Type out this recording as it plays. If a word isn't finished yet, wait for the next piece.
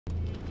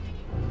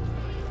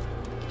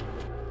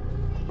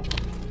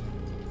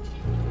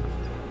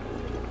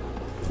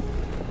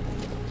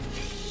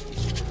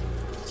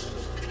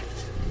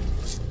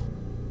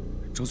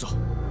正座，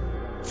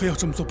非要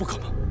这么做不可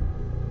吗？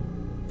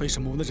为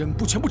什么我们的人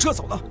不全部撤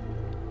走呢？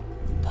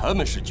他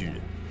们是军人，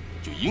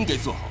就应该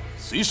做好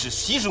随时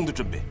牺牲的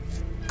准备。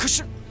可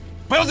是，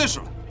不要再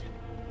说了。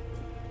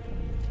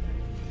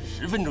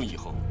10分钟以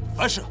后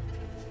发射。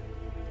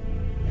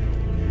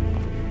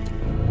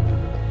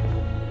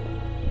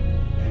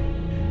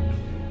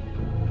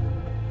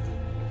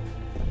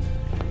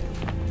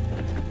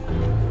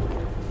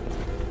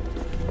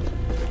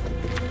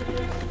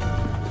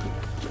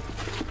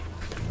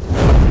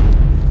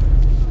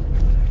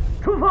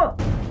 出发！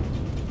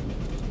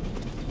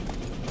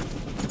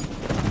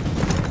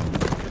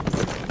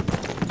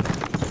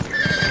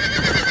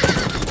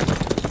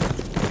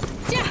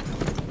驾！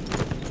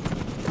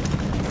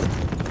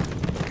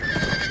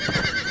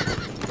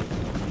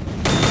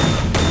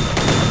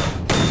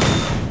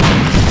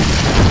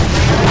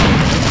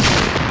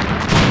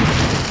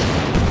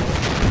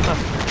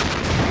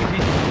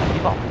一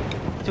报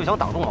就想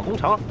打动我攻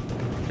城，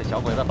这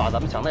小鬼子把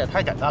咱们想的也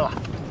太简单了。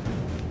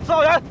4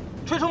号员，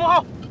吹出木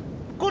号。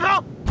 攻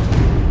城！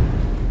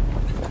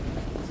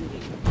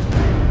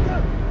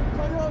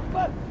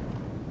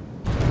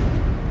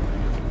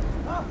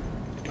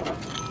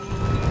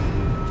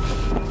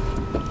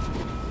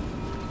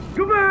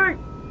准备，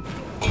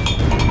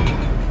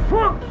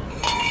放！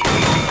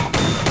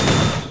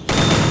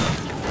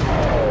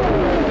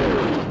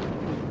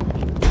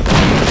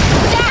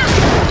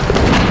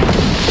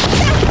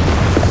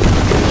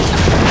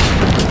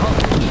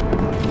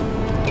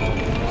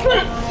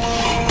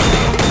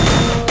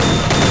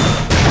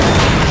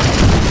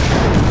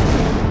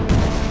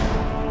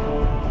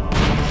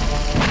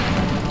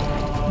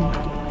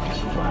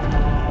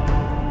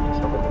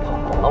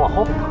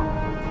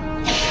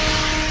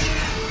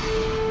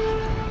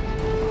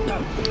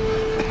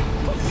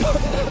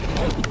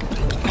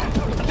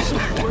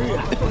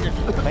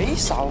没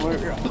啥味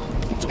儿啊，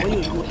怎么有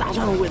一股大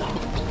蒜的味道？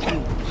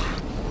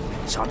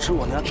想吃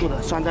我那做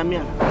的酸蘸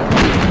面。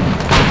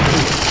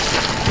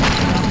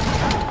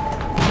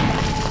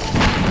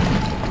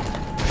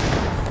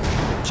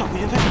小鬼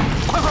先退，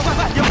快，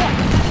掩护！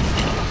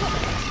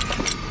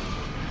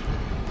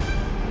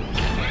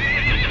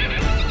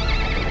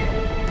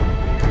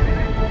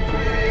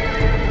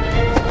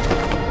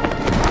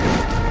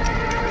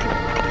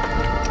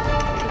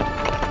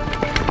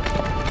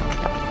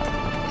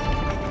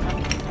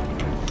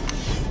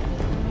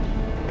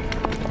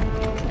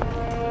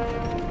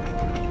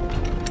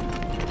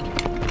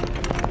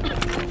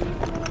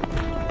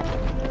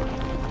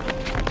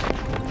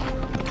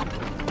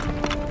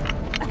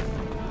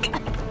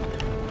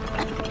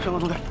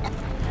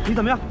你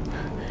怎么样？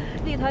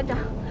李团长，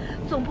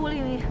总部命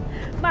令，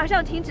马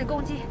上停止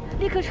攻击，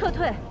立刻撤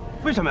退。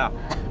为什么呀？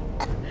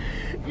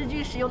日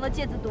军使用的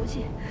芥子毒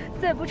气，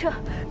再不撤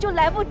就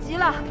来不及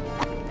了。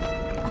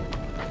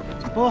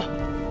不，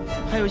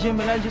还有些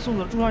没来得及送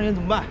走的重伤人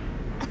怎么办？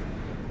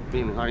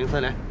命令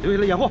203连留下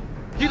来掩护，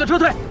立刻撤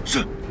退。是。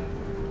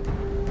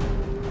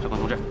长官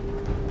同志，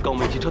跟我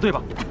们一起撤退吧。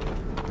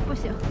不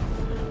行，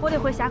我得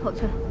回峡口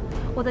村。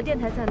我的电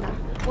台在哪儿？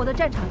我的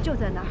战场就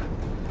在哪儿。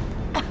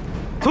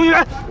 从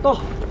员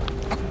到，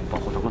保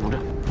护长官同志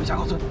回峡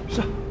口村。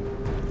是。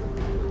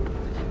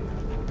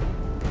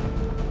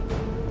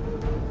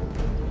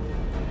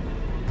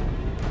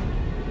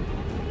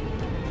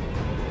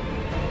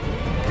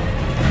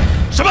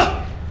什么？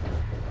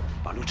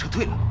八路撤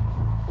退了，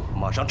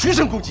马上出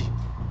城攻击。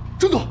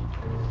郑总，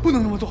不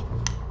能那么做，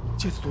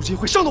芥子毒气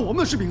会伤到我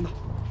们的士兵的。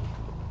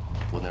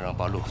不能让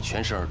八路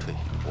全身而退，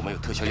我们有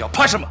特效药，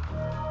怕什么？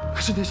可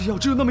是那些药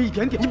只有那么一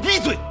点点。你闭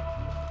嘴！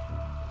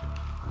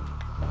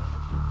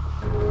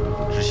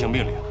 执行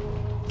命令，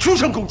出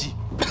城攻击！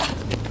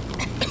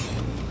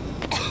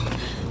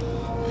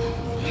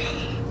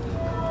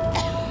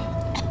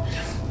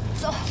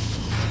走。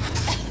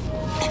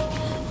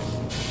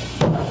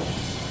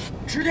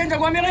池田长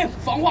官命令：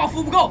防化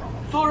服不够，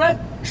所有人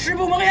实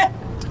不蒙眼。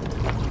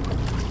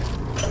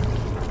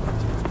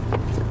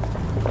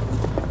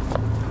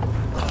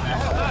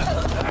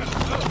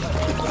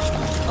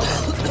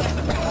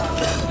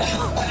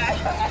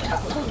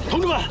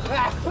同志们，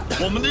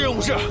我们的任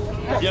务是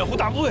掩护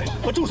大部队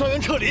和重伤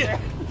员撤离，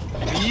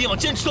我们一定要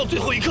坚持到最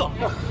后一刻，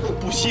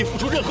不惜付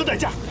出任何代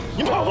价。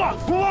您怕话，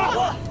不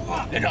怕？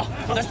连长，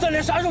在3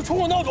连杀手冲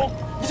我闹钟，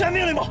你下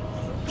命令吧。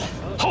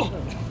好，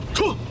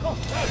出！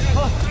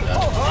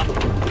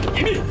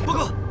严密，报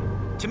告，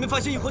前面发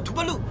现一伙土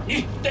八路，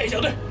你带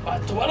小队把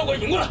土八路给我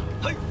引过来。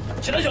嘿，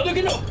其他小队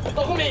跟着，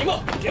到后面引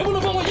爆，绝不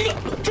能放过一个。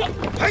是。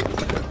嘿。 快！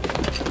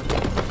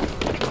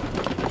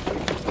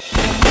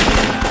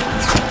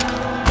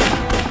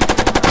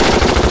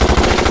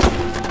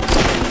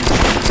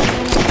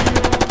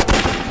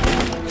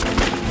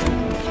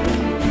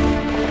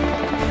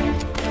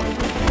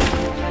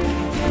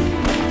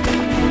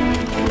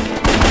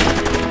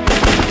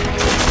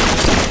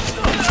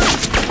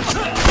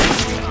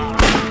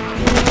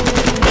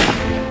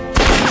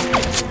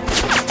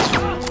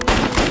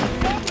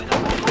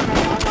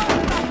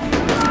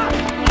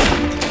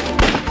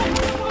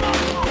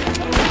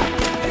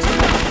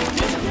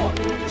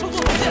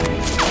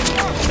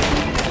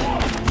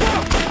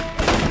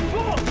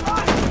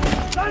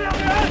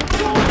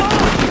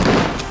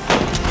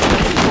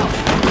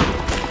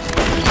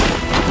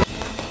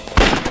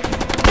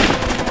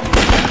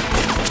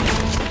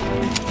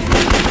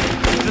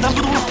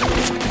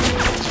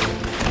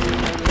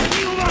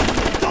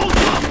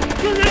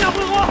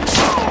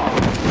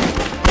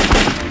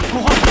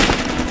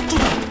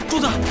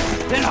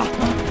连长，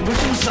我们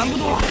生死拦不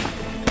住了。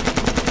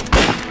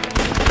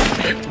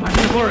满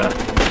这多人，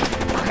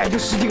大概就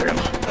10几个人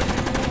吧。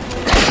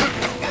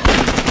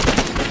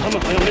他们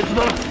好像没子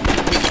弹了，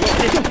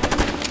别动！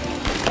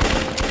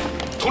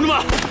同志们，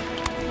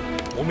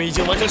我们已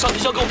经完成上级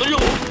交给我们的任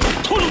务，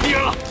拖住敌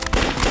人了。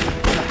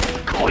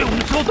考验我们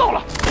的时候到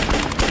了，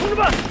同志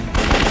们，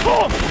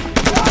冲！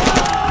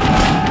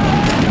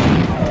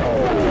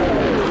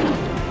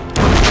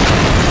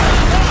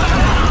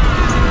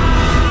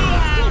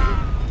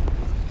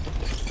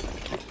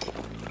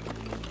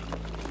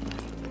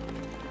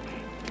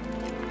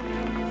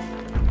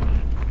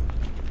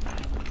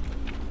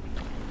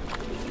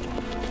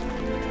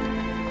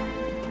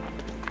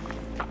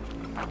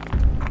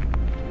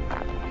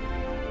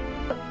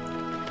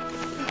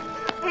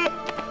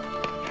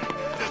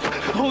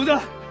 猴子，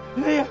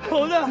哎呀，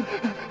猴子，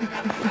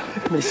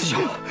没事就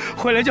好，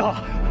回来就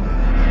好。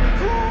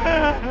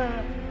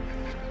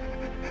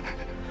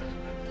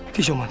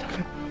弟兄们呢？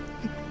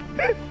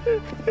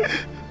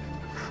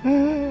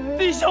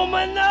弟兄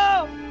们呢？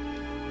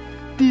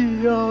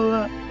弟兄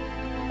们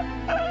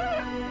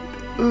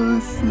都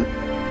死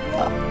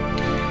了。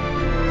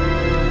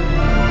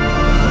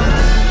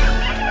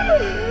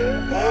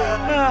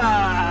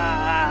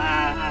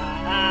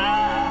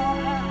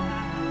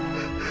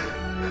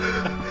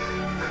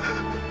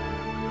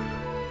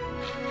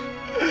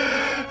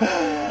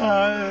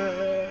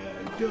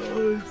都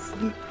死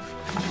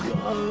光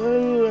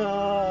了！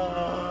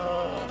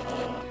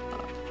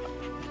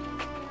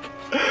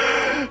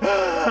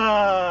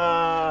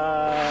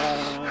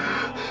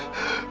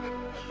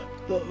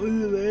我们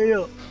没有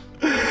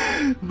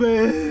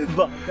把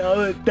他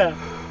们带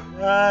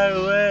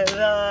回来。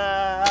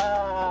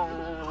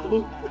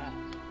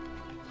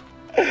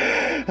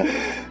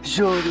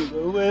兄弟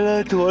们为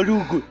了拖住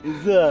鬼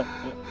子，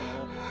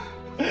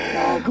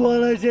打光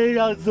了身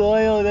上所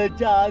有的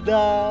炸弹，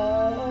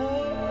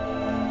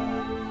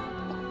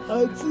把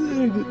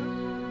自己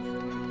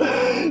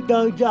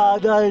当炸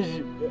弹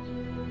使，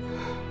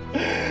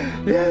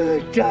连个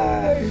渣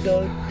儿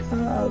都打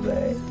没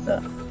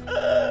了。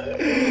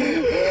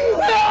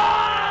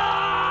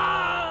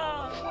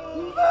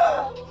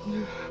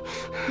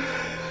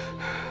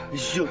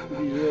兄弟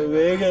们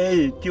没给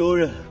你丢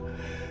人，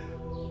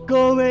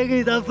更没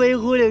给咱飞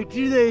虎岭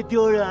支队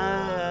丢人。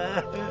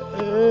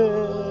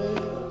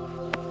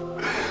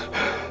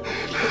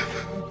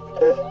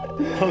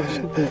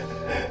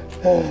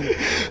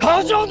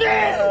好兄弟！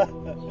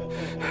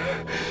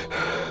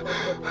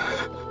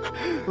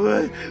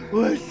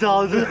我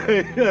嫂子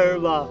没事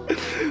吧？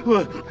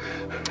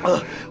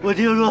我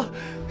听说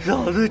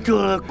嫂子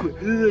中了鬼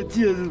子的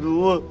戒子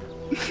毒，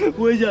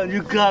我想去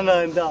看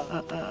看她。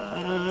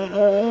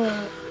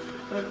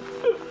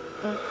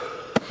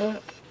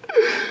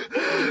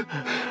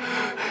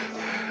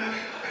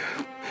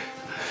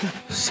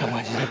上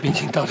官现在病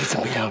情到底怎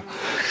么样？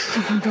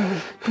上官政委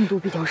中毒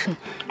比较深，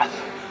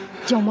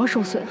角膜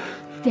受损，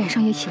脸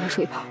上也起了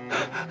水泡。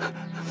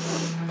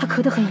他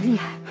咳得很厉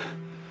害，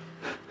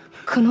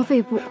可能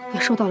肺部也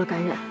受到了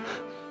感染。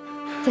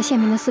在下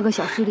面的4个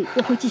小时里，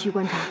我会继续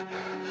观察，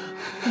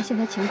但现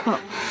在情况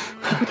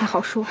还不太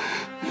好说。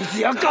你只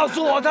要告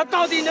诉我他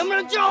到底能不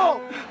能救，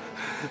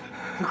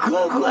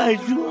快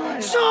说呀！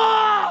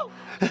说！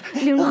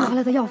玲珑拿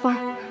来的药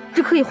方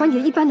只可以缓解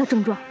一般的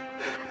症状，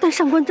但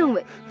上官政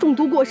委中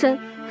毒过深，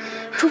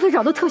除非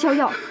找到特效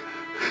药，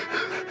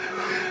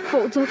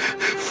否则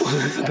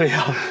怎么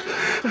样？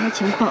现在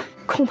情况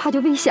恐怕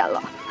就危险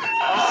了。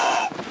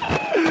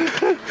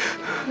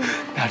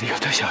哪里有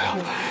特效药？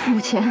目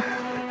前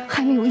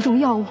还没有一种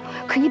药物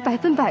可以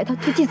100%的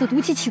对芥子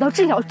毒气起到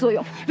治疗作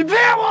用。你骗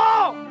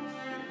我！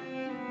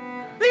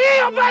你也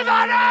有办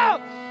法的！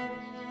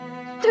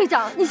队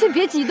长，你先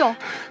别激动，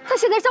他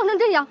现在伤成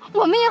这样，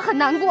我们也很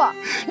难过。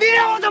你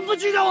让我怎么不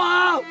记得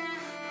我？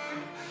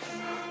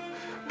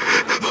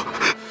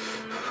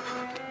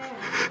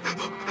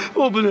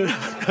我不能让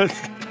他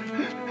死。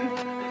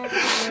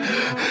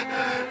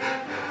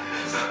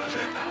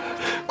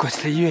鬼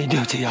子的医院一定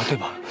有解药，对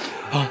吧？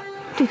啊！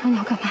队长，你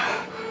要干嘛？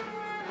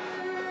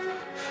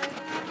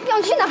你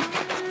要去哪？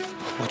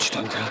我去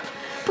团长。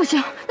不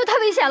行，那太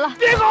危险了。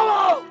别管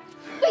我！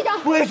队长，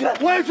我也去，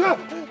我也去。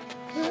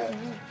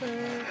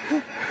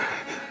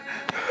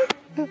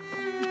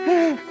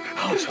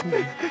好兄弟，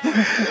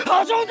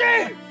好兄弟，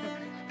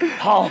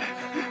好。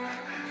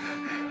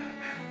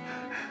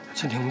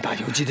今天我们打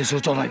游击的时候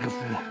抓到一个俘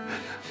虏，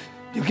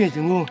刘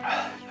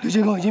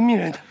建功已经命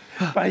人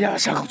把他押到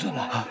峡口村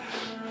了，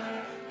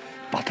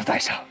把他带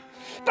上，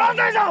把他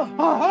带上。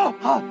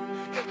好，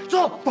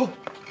走。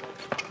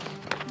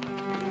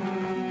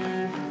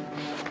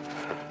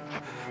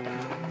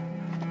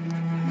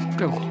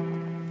跟我，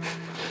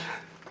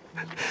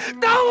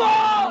等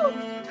我。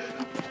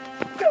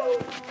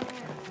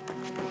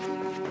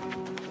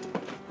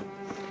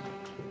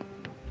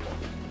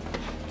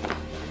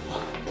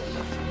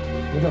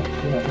别让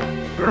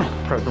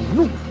这儿这么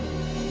弄死。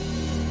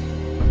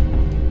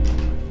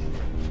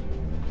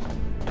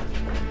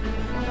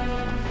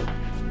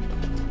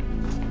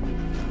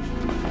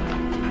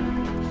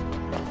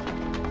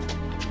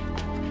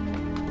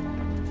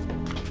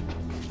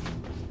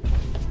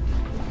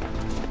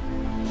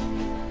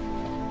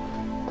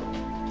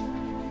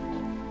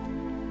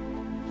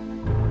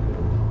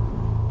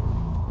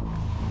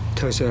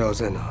特效药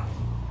在哪？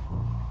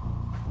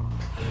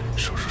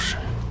手术室。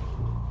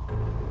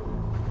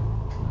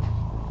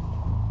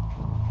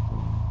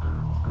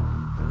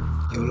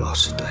有老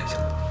师带着。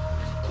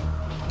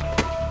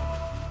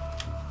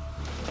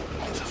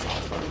李子峰，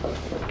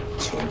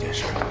求你件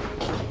事，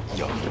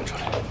药弄出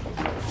来，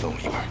分我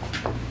一半。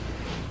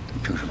你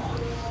凭什么？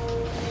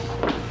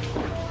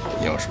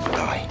你要是不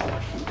答应，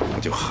我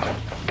就喊，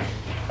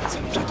咱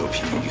们最多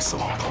拼个鱼死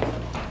网破。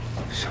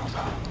小子，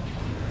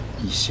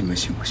你信不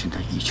信我现在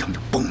一枪就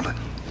崩了你？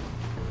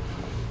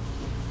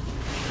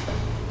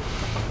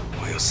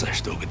我有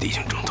30多个弟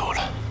兄中毒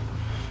了，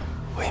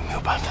我也没有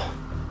办法。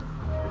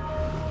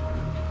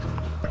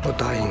我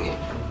答应你，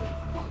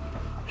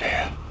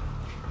莲，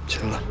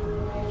行了，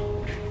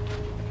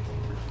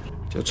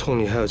就冲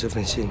你还有这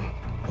份心，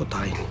我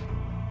答应你。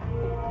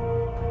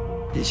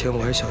以前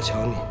我还小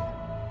瞧你，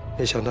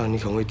没想到你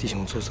肯为弟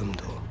兄做这么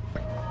多。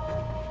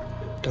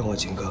但我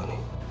警告你，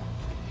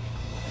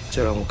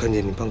再让我看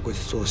见你帮鬼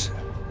子做事，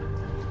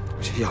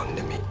我就要你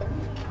的命。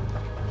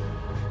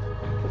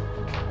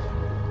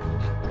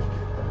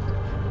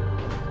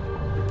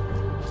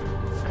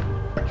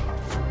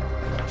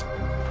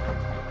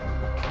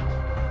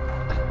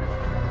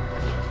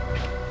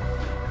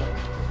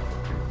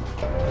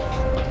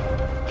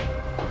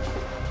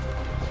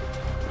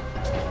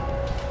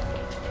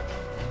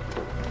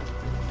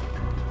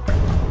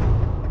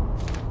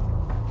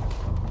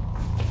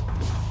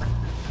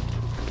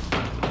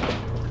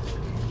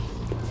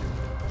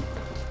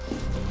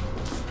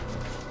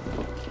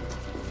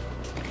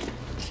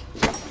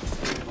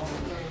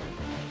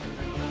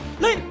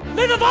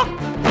雷子峰，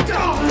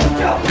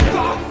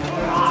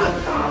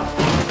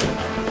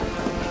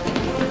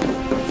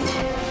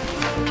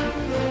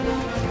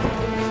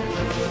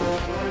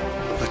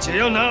把解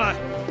药拿来！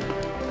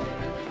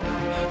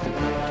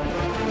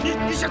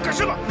你想干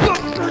什么？我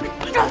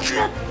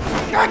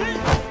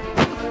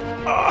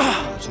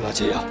去拿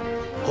解药。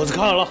猴子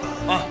看好了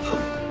啊！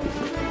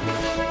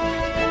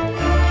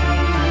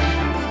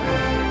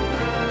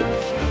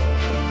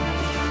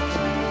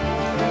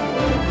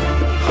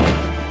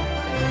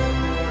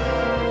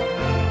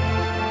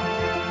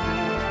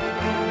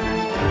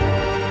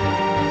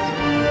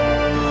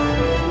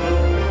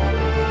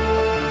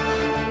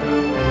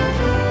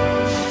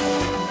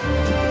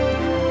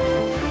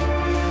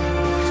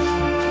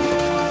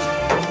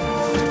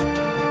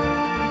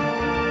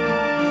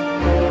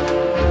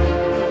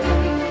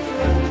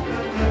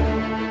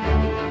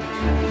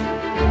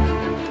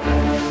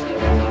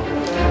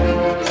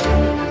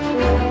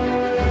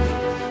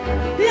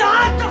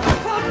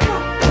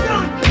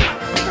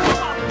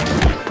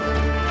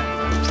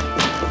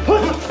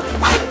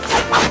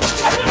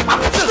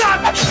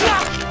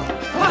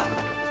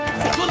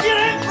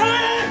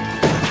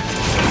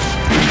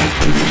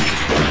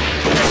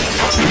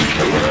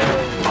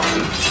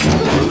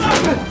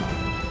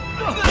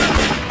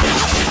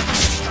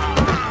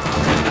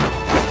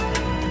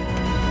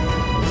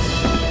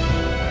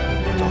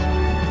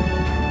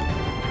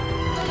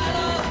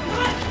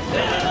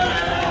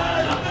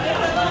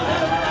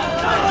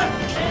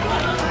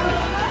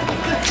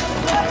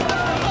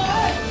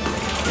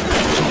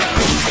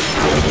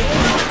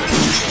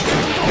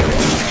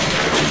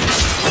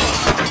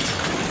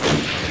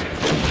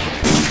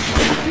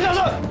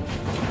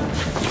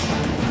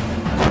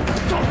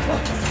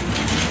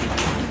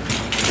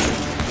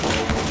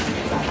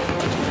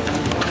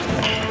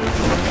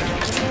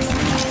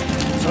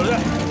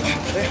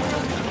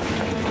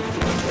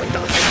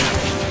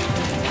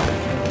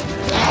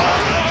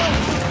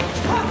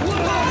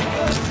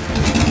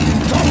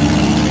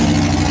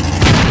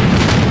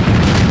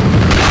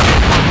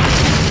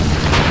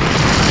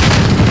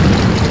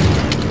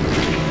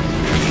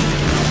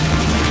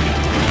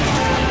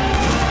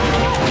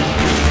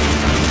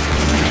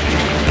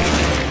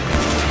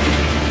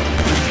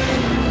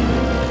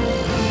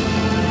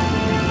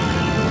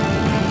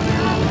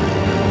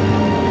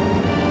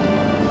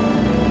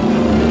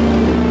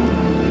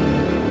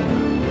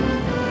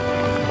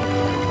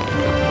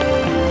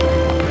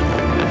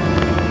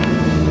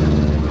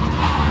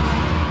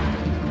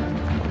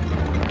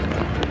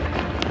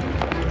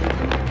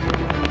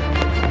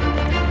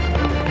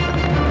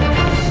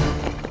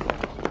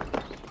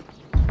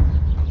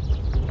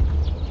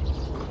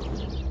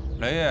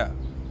雷爷，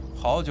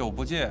好久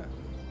不见，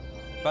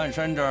半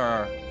山这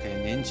儿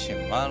给您请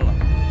安了。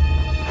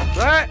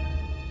来，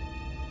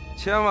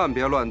千万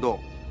别乱动，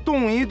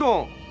动一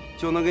动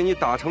就能给你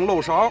打成漏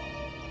勺。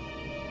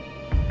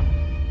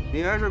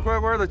你还是乖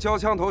乖的交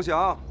枪投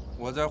降。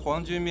我在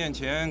皇军面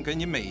前给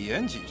你美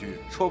言几句，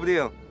说不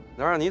定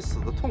能让你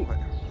死得痛快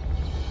点。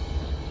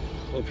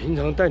我平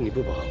常待你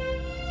不薄，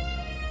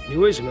你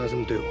为什么要这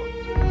么对我？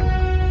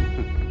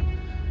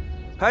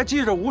还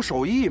记着吴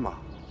守义吗？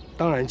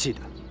当然记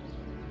得。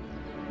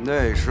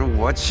那是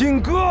我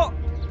亲哥。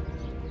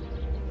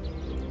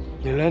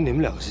原来你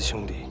们两个是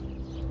兄弟，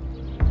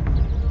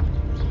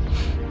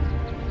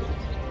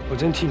我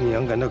真替你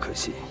娘感到可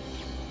惜，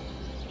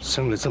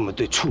生了这么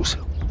对畜生。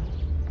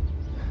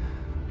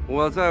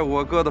我在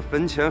我哥的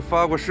坟前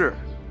发过誓，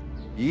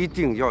一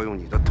定要用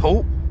你的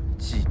头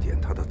祭奠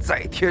他的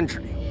在天之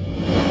灵。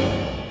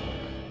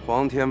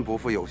皇天不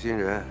负有心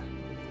人，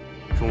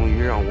终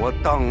于让我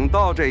等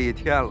到这一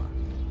天了。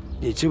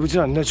你知不知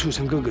道你那畜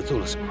生哥哥做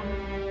了什么？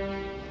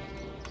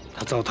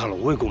他糟蹋了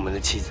我魏公门的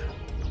妻子，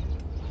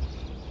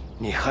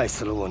你害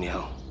死了我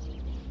娘。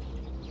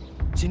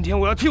今天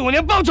我要替我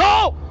娘报仇！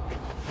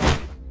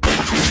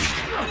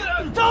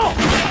走！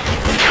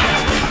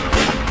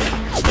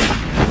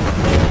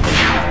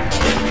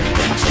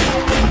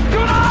给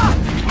我打！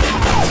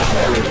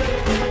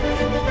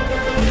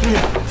爷爷，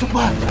怎么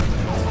办？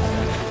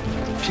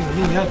拼了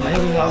命也要把药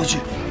给拿回去。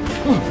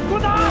给我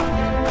打！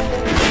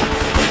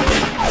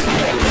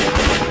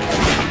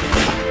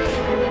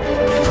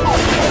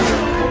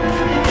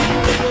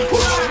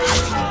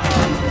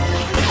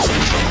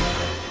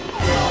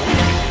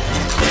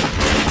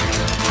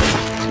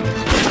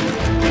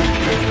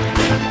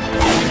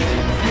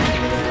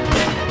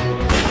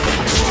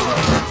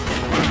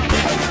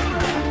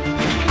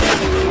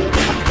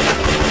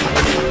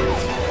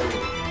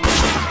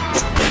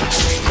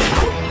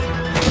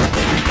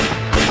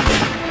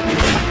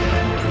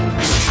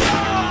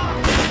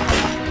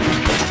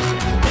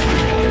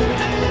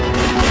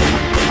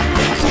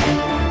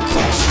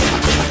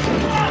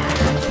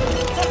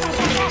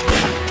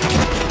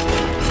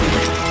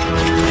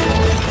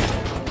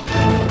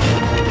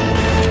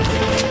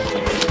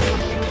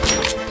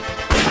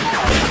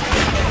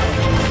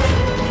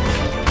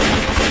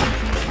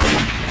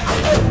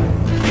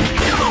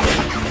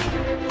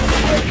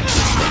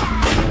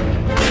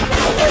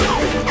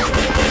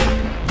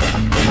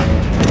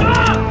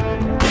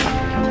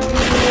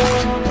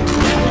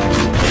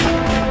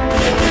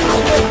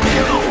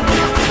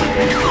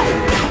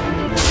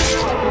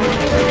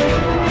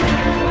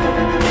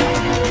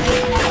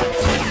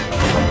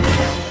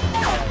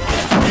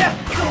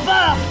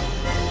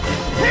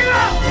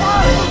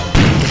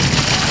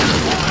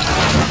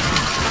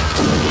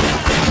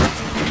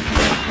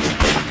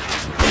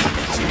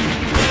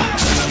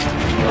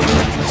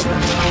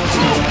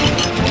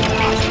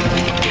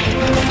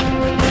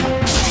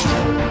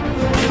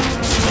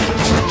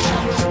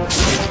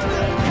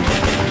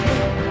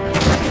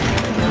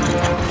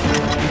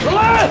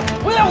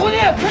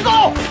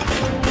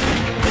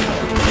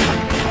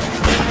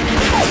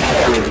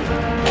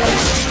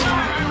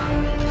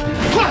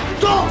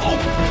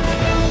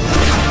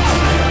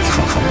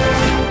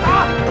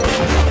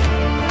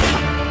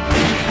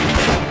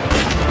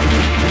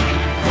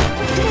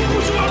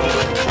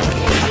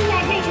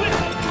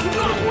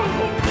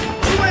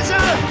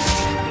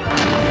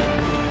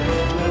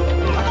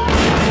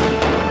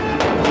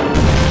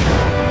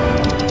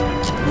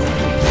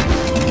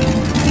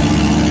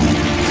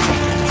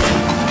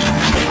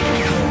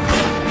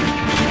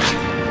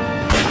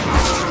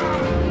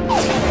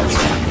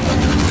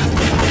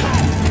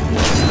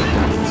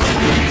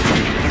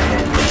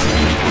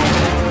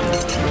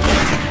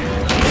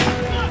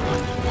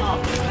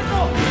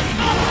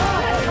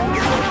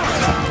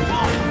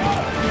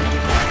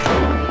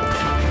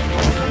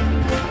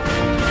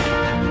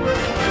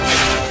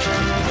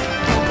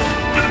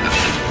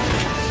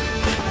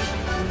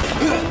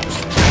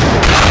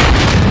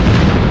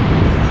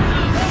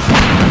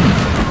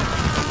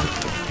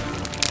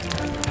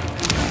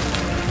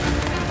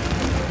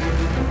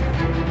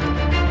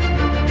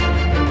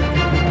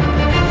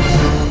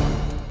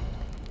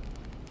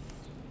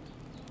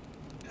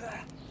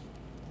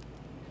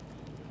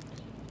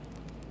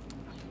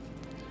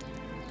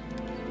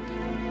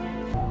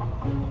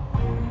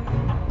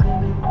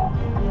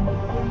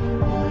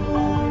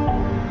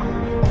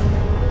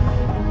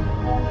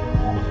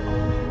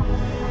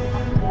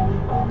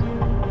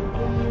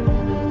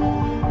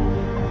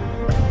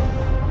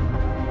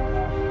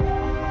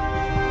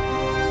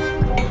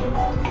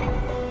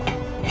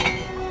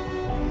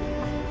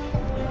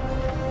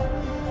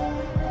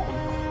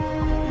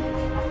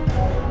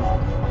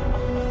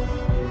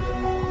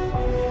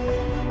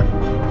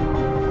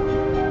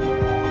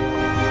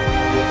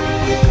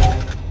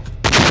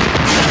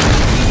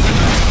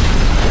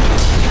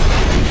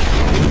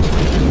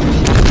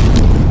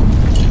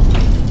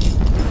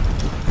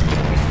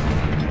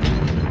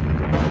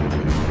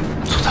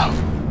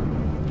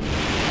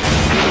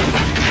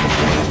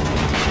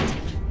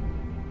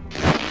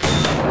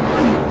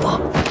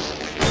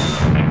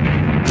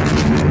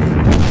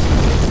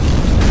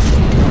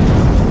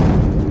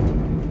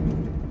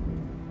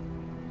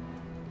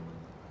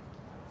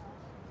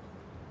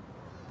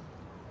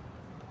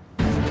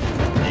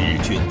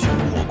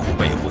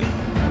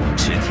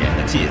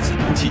芥子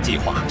毒气计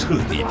划彻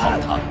底泡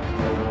汤，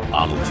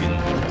八路军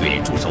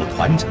对驻守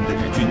团城的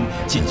日军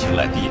进行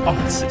了第2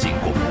次进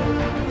攻，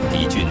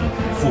敌军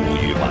负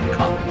隅顽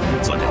抗，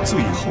做着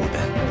最后的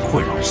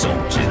困守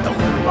之斗。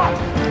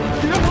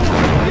你让他们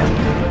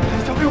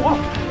交给我，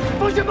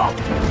放心吧。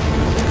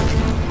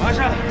马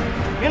上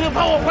命令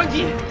把我还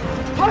击。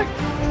嗨，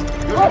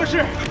有什么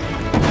事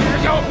接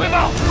着向我汇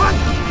报。嗨，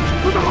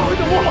都等好一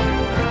点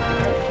我。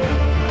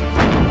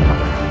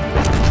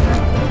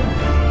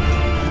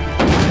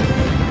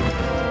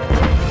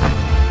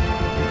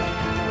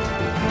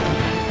 日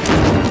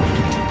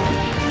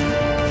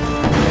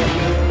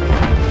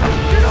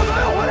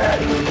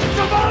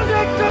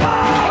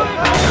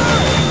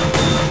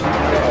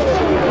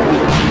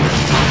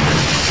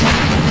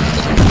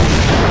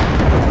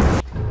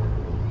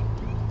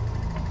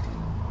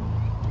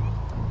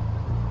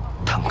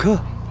克？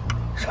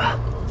是吧？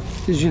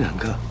日军坦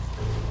克。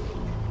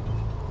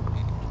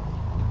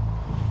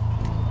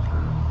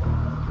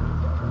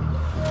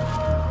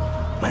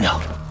慢点。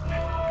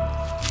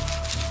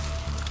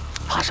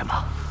怕什么？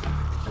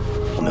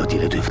我们有地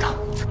雷对付他。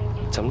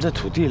咱们这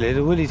土地雷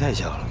的威力太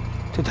小了，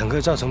对坦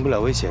克造成不了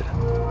威胁的。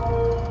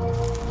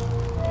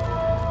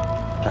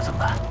那怎么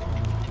办？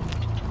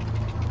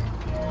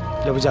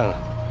要不这样，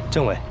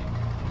政委，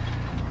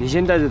你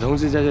先带着同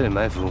志在这里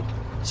埋伏，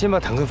先把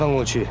坦克放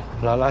过去，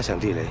拉响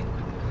地雷，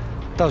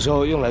到时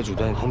候用来阻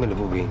断后面的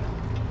步兵。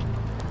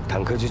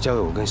坦克就交给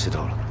我跟石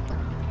头了。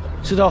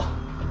石头，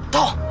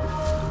到。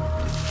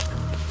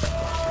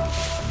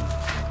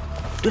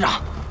队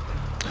长，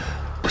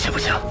不行不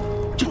行，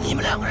就你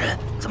们2个人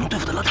怎么对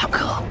付得了坦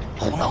克？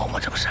胡闹吗？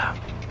这不是？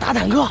打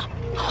坦克，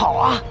好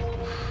啊！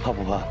怕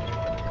不怕？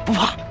不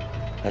怕。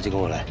那就跟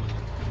我来。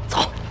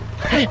走。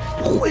嘿，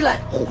回来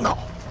胡闹！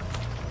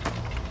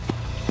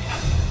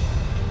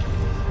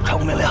传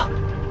我命令，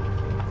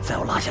在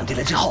我拉响地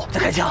雷之后再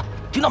开枪，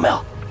听到没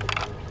有？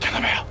听到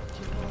没有？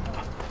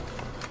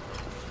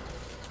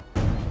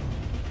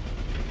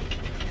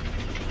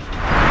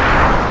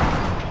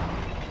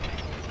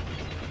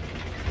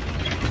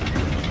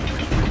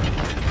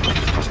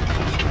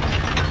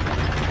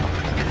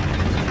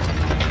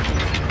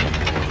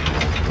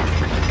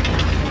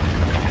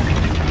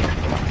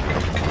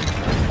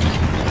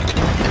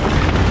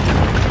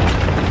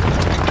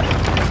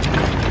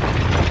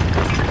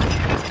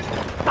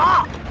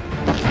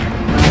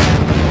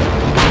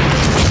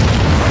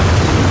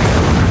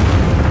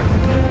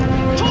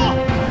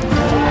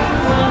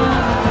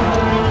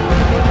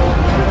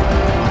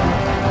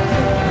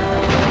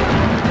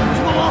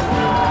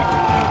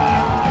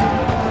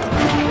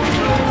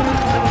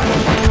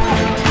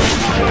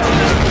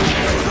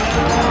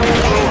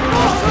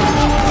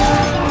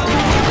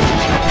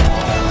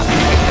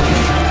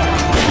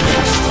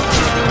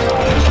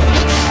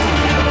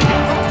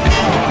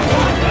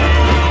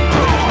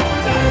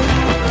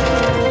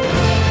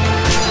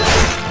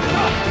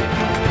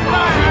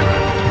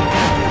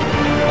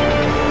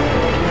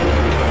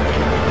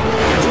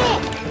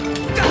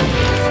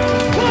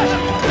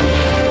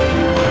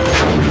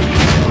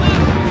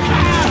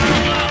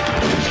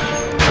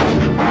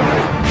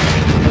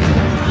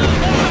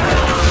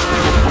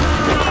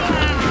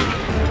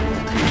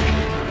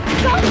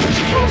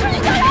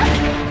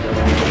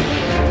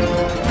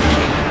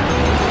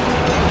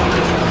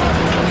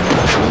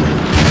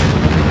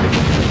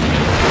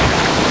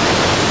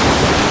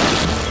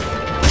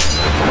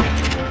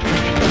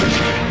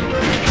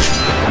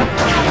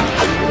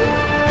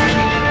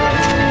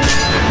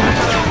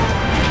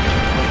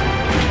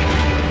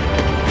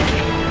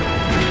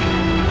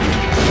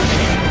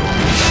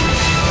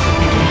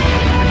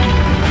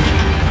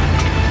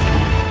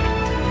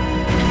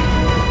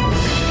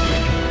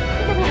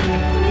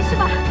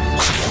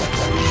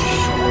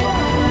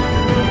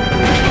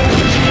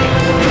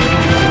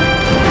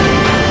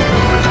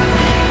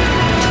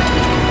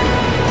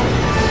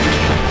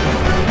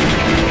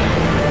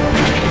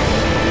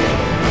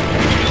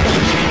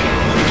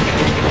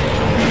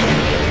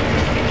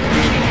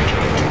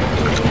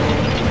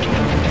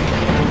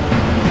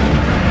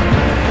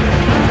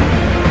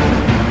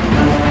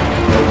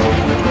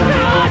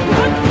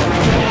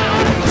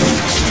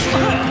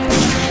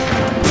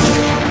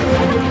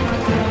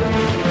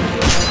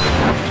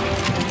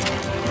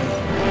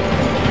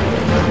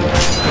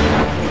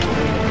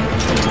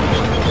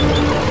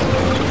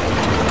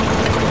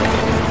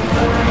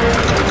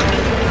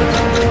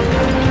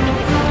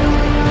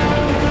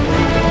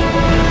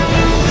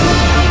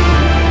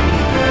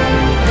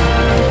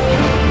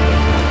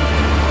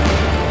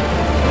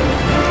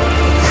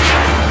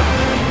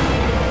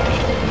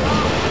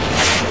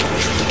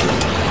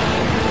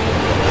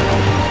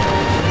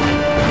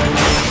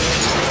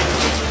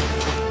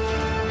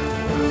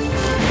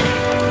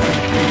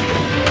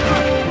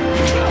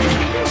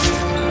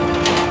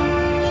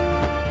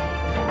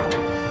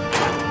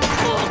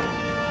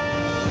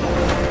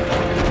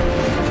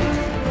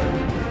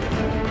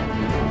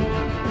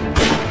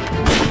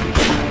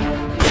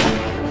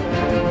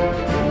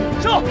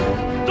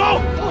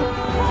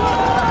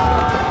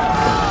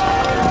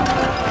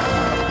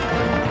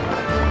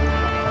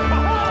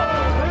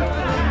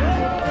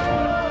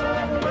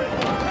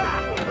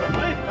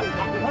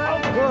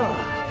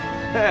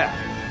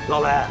老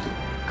雷，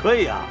可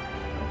以啊，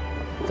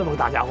这么个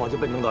大家伙就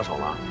被弄到手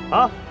了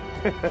啊！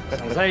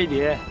想菜一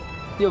碟，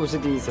又不是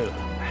第一次了。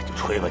哎，就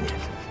吹吧你。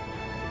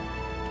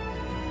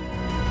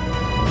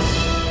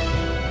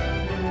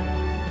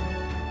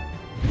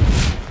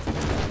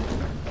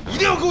一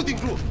定要给我顶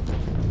住！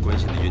关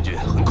心的援军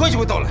很快就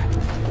会到来，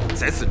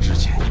在此之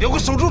前一定要给我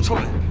守住城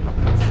门，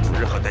付出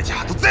任何代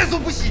价都在所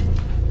不惜。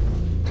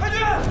太君，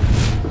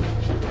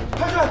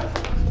太君，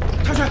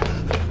太君，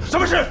什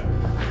么事？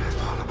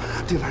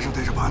定台上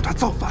带着保安团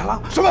造反了。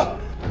什么？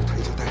他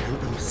已经带人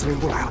奔司令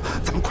部来了，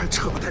咱们快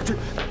撤吧，太君。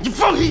你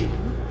放屁！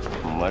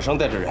马上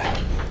带着人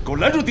给我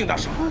拦住丁大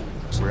少，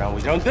不然我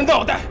就让你的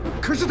脑袋！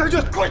可是太君，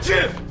快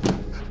去！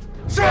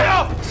是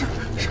呀，是。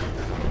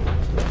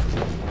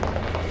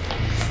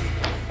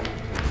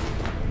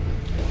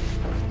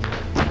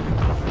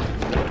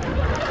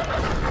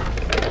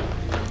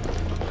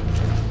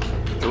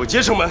我接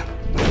城门。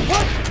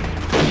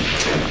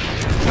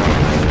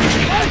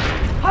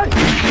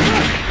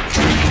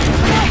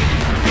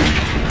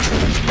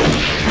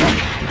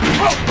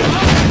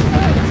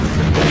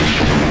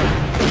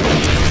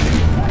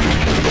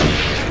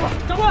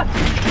长官，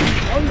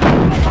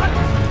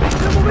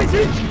人不被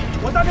擒，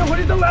我带兵回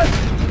去增援。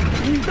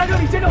你在这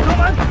里坚守城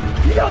门，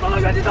一定要等到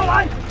援军到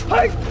来。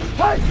嘿，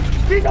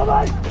弟兄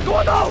们，跟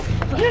我走！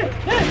你，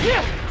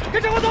跟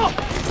着我走！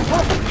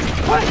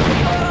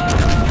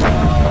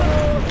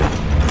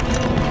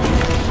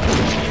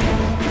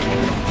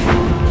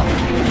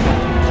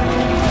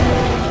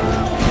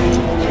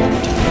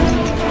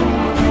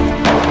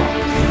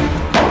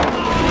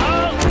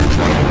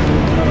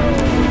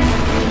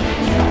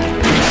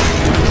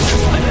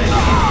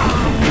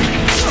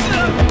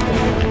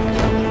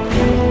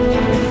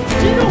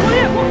集中火力，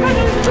我看着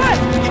你们追！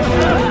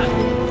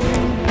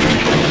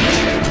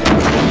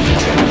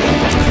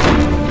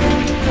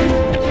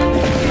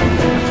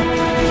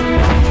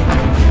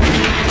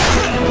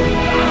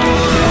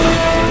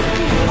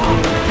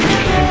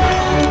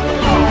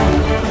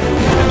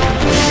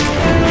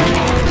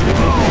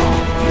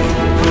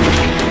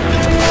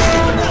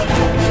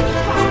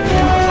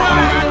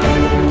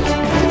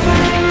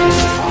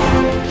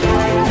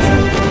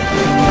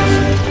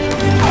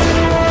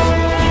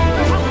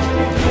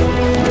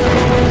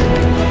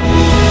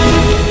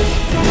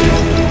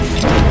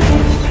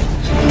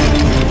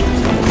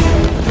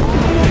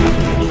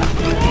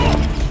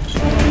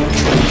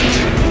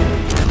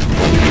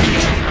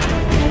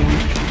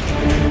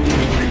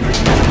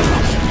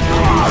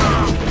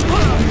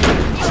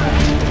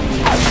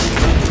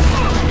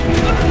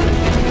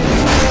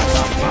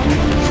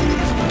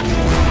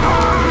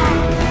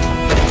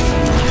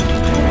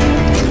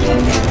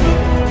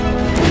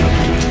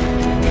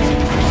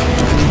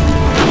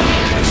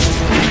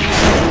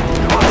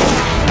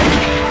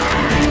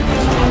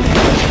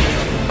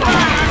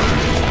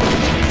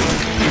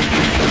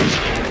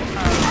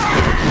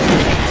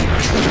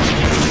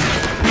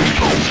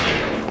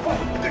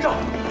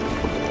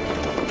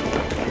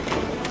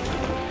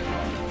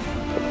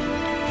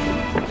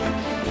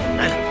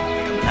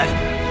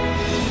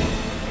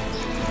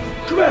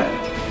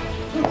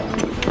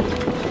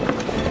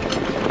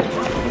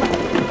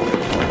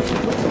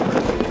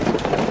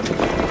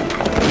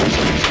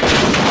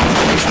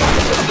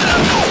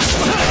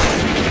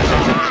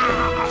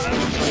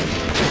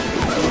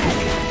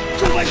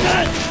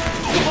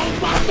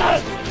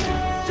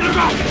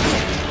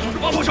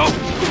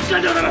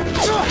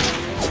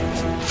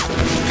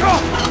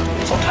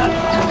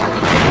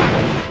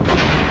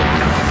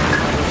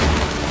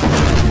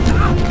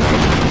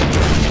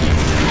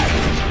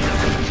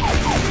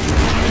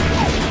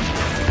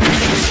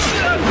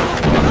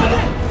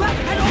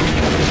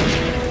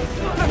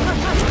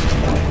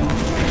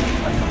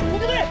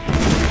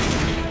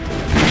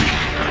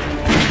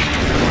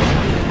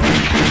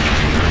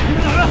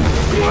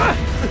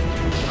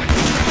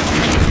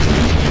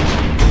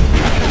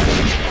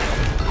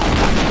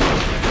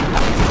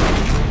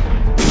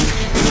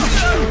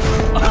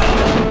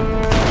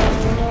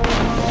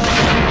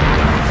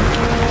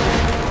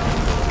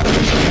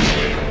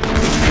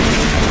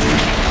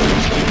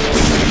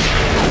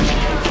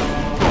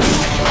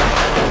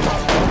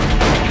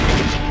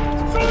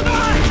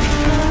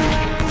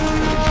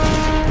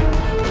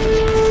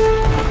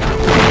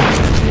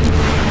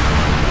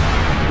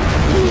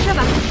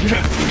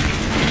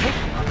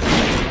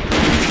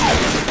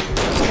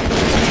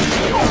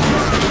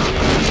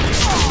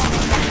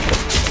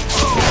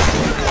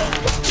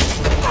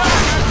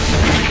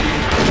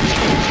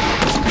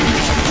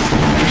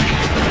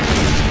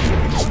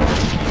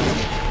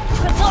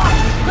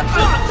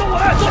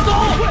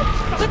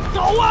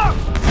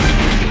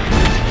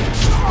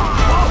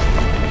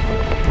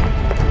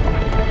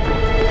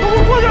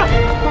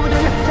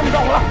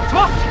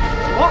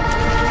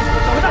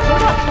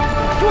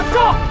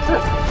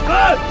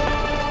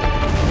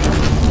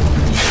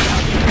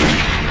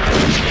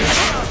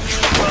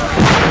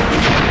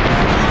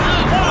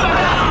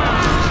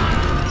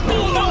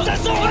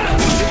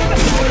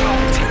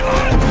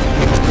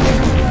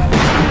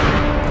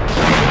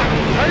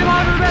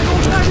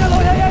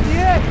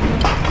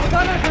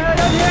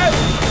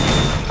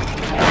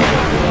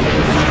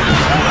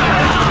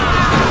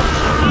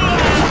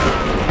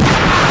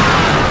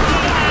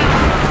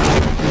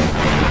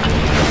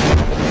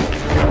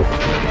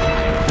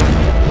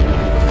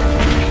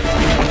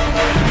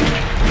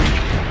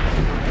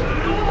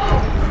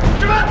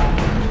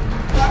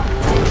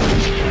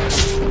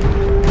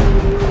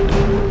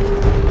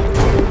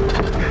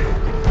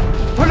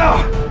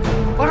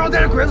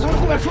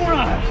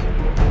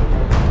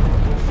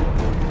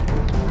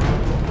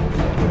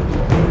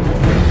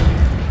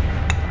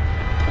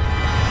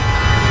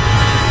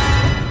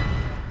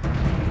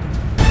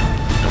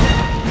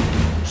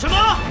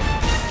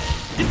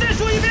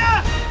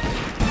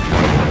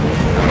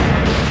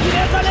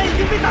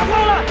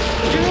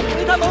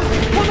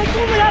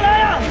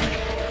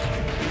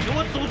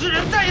组织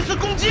人再一次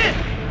攻击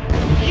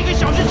，1个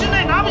小时之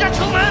内拿不下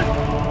城门，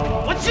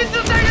我我亲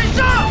自带人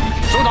上。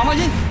首长放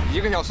心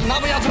，1个小时拿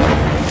不下城，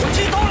我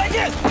亲头来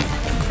见。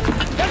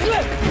杨司令，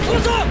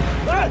坐上！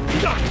来，队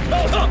长，让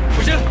我上。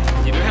不行，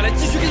你留下来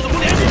继续跟总部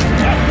联系。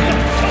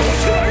让我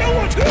去哪儿？让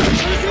我去！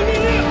执行命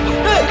令。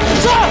哎，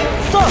上！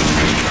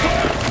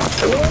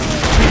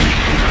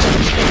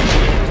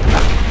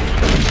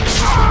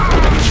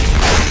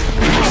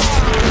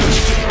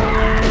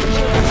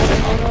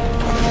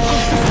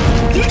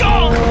营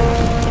长，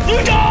营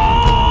长，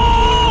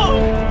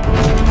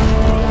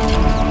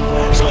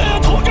少爷的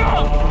同志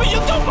为营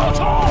长报仇！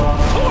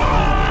冲啊！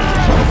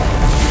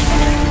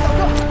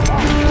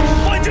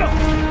换正，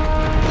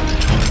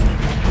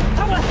他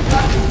们。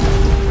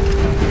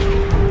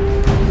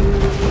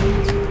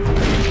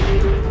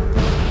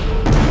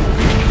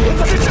我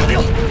把这指令，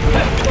哎，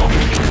别动！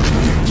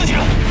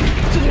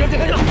自己人点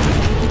开枪，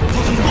放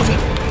他们过去。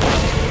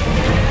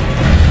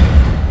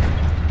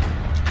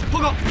报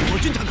告，我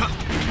军坦克。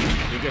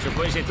应该是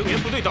关县增援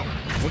部队到，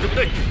同志部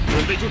队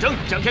准备筑城，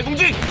展开攻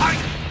击。嗨！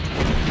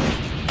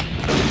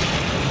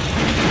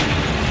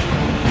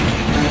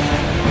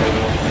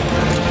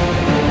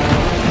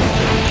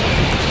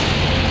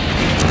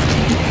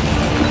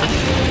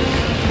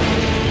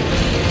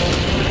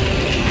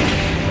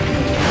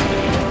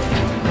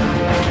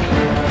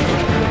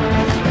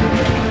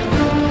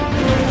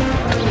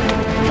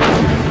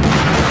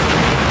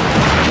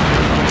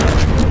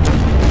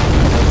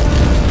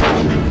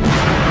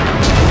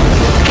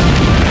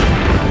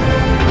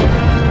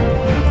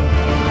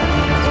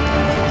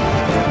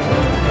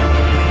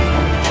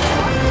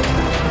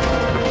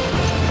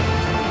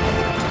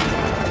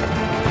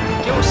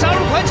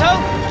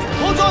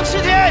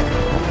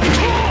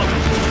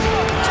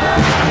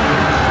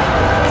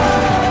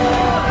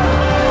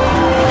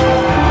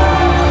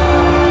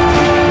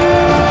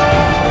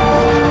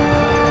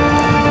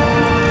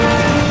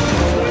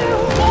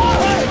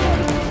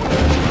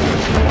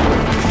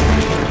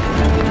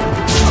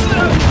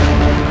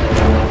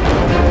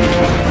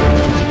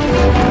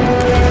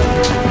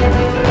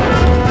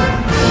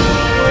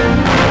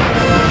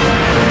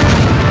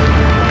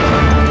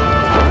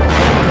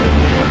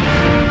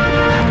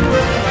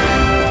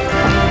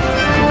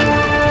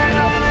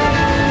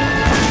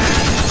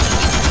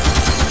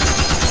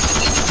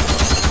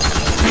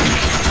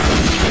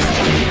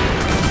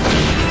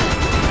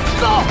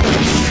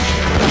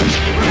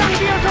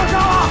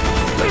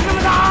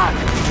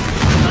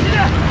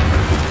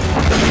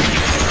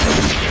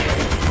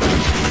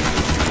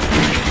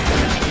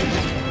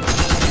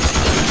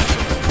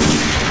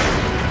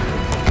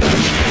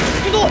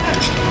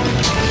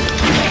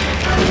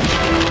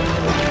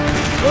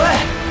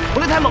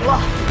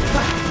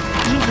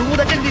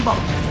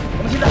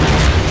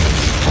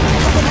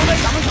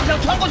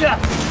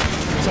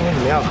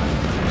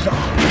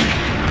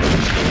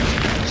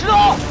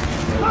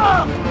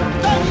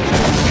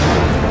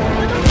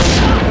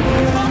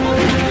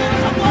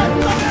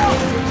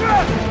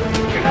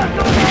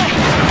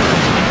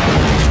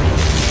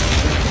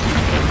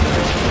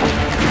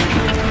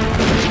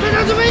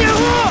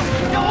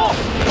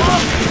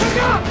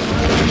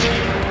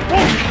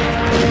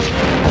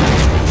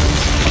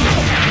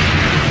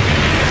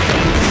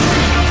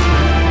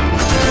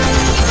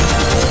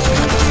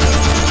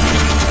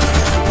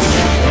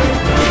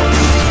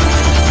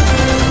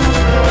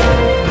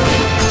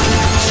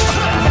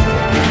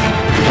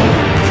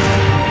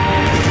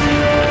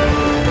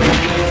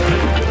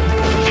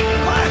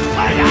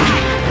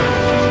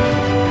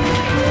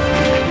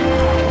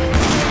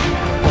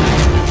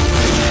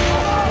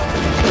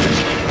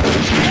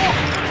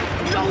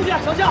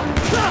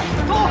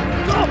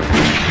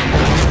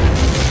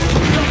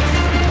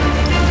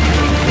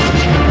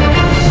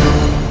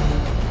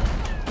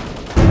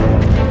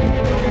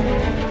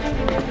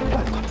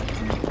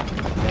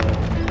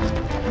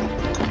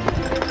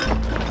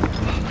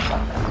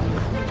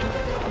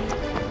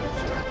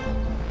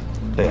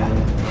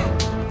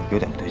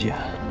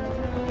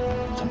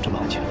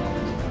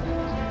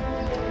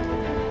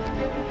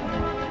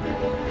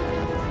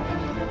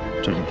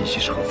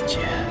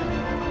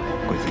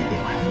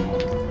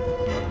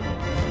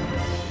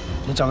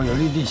你找个有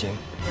利的地形，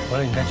我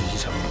来引开狙击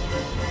车。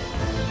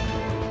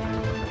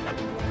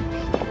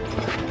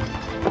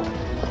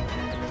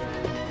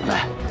喂，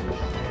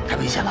太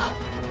危险了，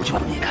我去把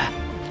他们引开。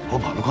我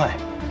跑得快，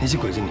那些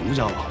鬼子撵不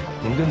着我，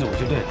你们跟着我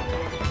就对了。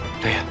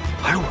对呀，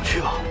还是我去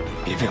吧。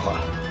别废话，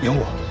有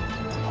我。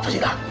小心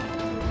点，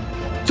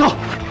走。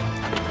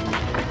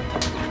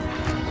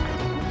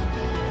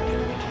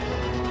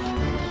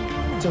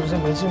这不是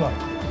没事吗？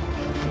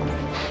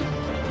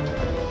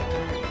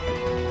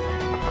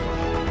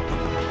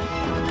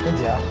跟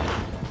姐啊！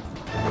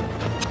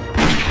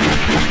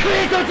注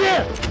意小心！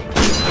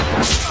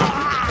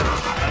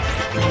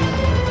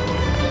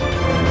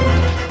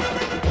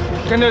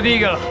干掉第一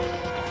个了。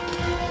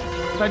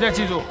大家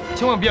记住，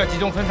千万不要集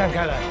中分散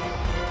开来，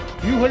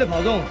迂回的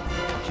跑动，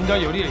寻找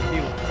有利的掩蔽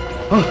物。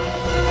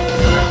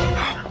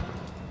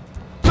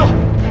走。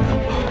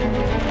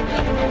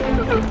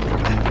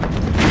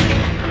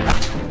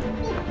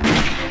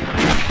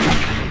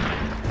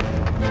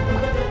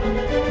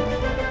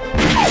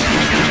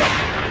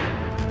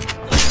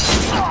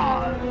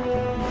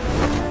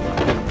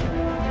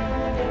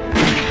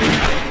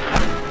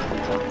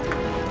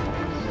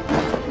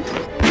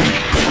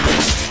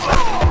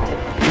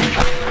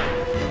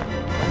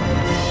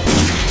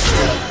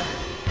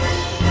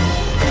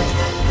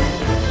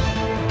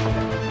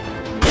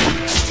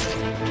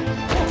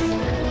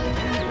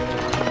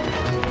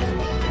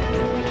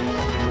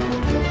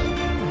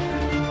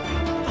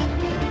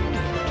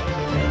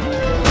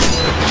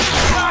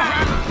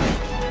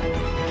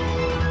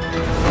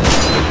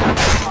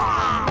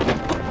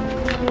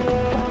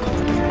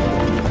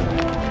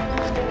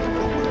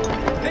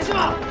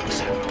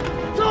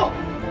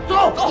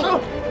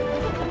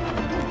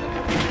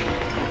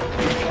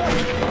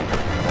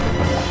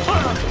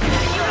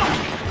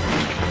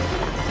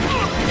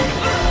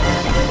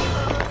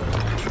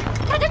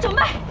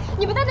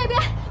你们在那边，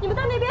你们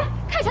到那边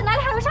看一下哪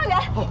里还有伤员，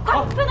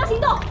快分头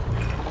行动！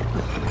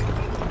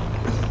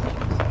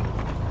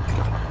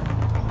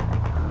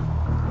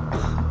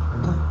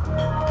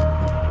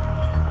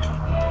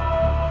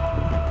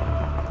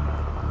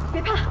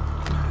别怕，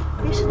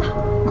没事的。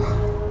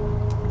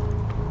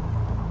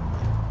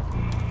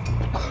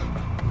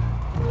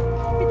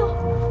别动。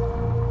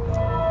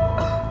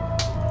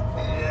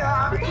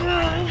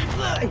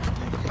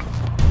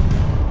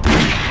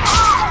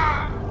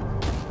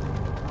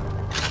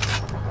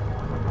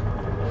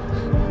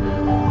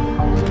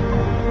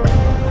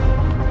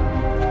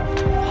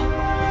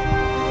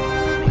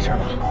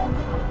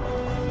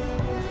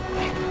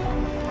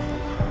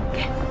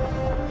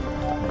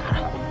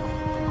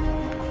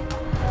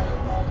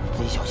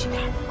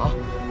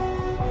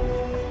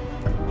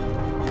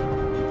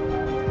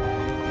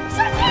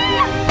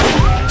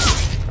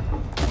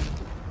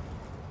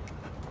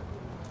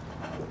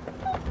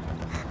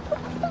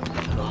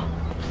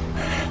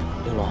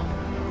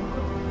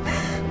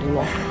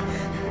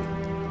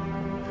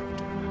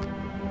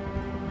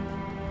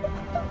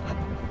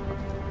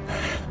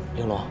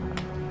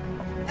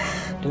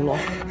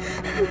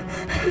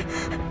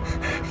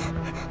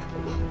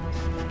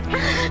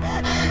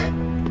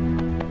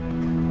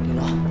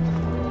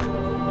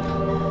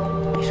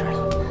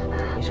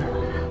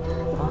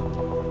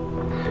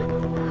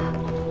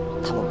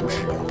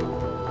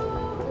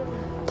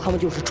他们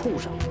就是畜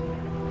生。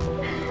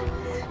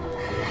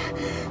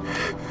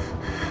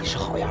你是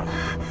好样的，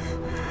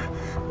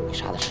你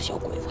杀的是小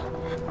鬼子，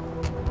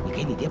你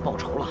给你爹报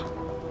仇了，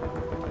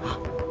啊？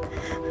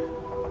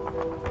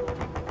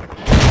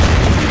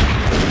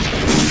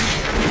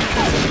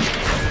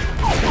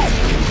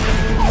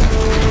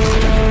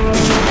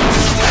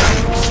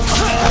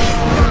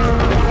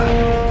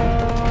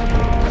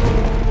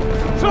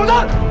手榴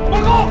弹，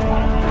报告！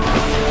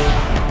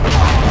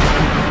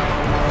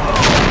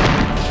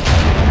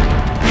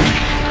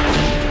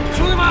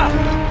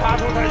 发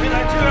出太平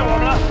弹支援我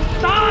们了，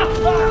打！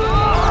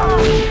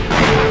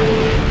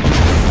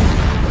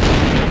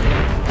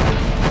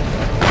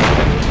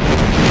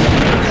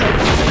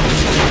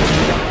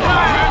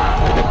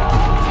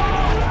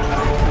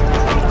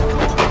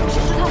石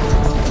头，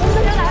我们的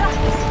人来了！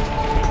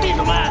弟兄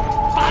们，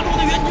八路的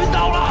援军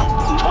到了，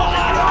冲啊！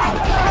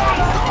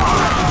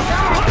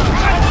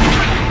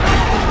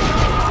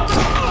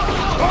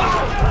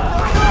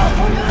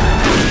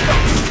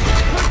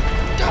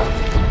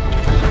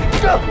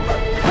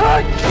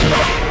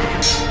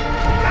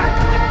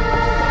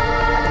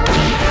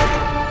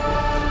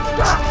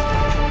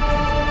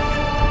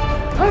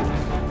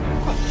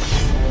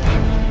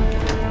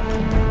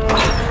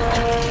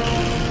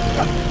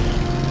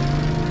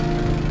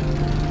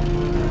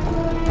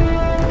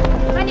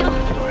 阿牛，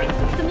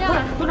怎么样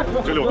了？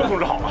这里我都控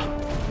制好了，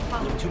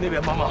你们去那边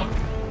帮忙，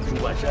主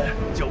管山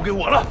交给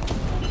我了。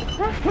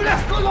快点，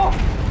跟我走！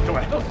政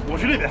委，我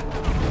去那边。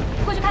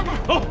过去看看。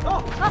走，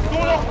走，跟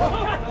我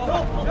走。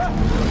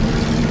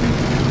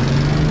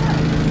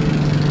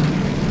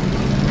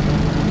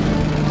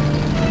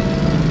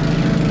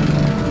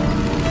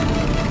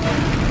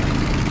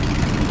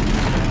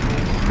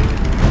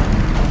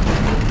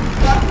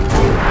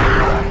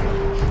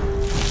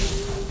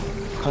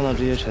 看到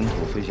这些尘土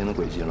飞行的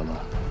轨迹了吗？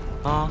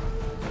啊，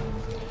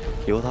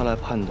由它来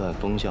判断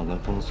风向跟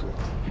风速，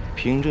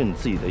凭着你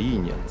自己的意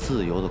念，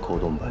自由的扣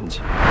动扳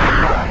机。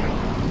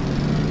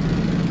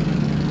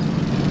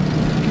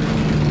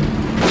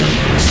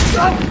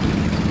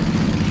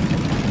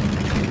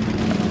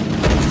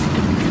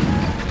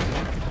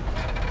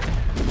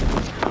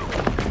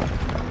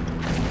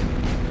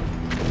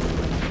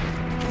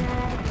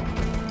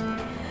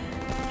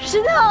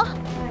石头，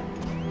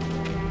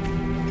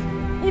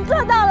你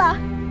做到了。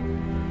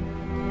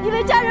 你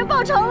为家人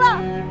报仇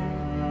了，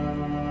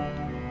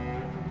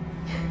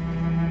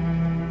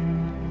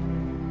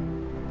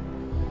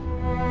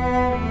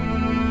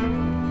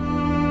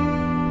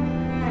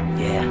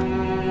爷爷、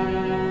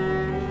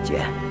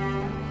姐、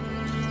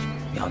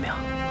苗苗，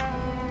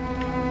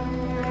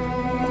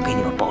我给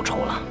你们报仇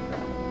了。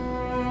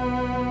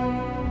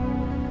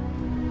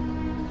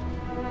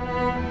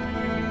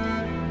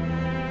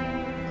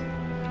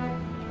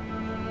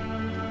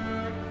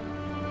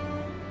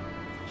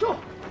走。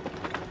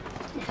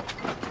 别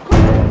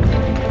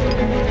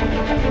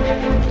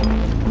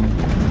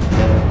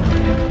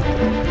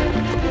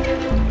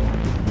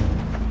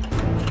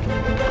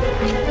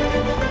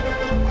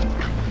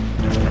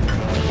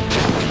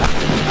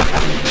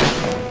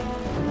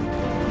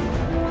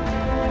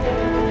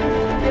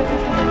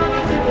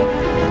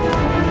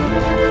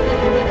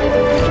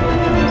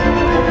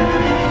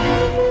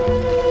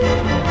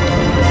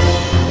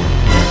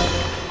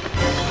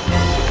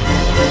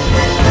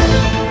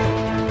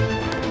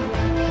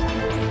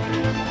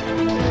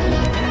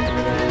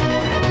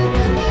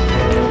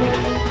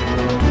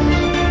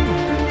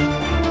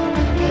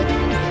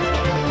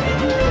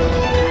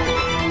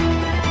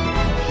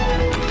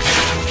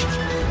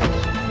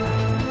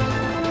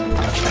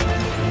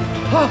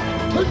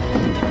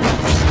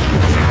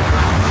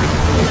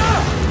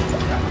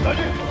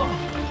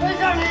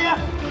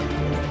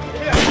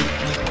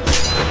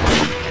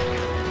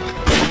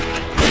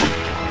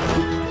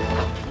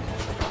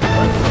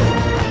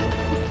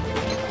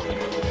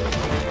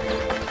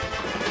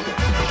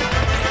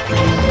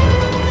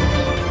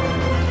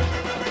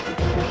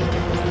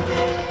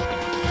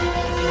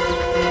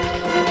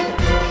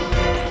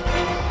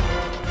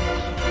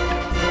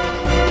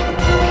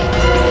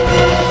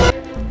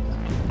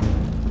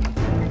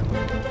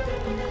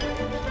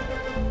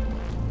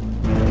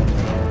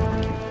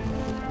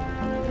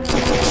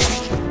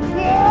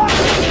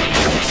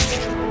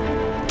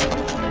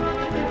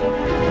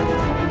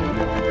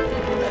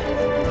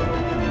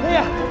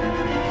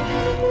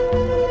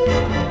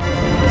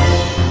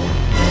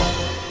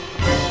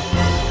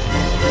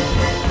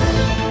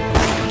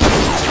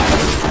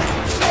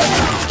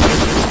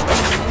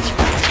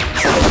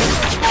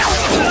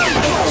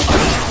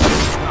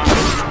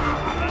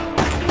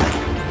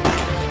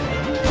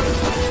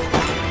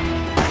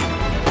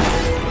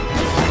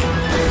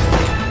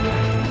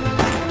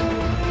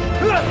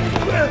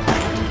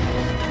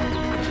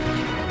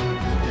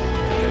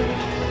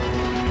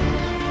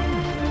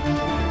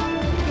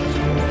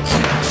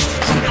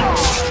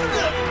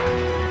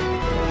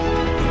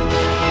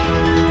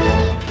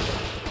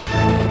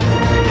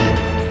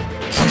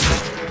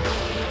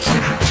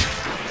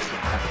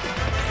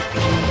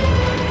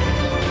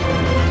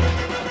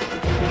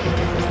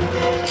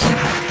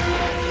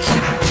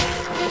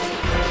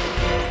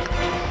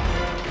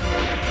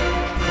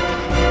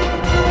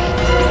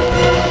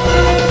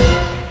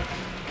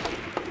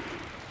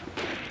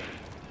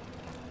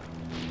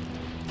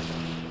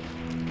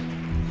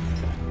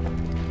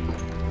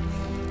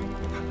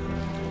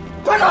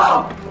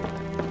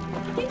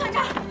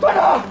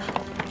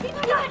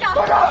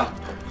长，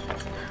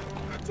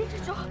坚持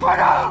住！团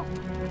长，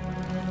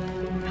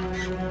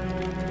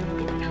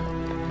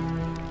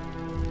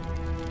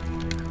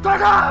团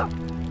长，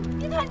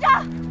李团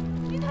长，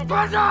李团长，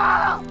团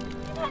长，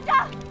李团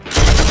长。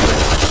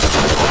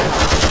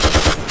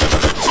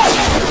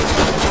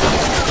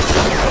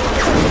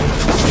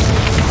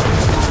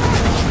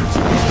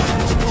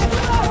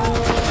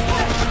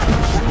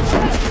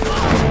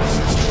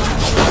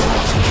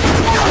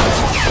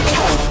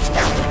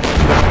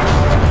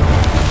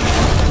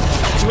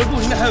 你们部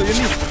里面还有人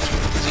命，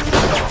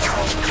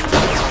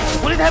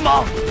火力太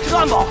猛，这个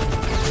暗堡。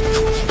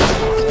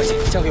关系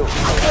交给我，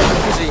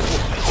控制引护。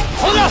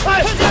好的，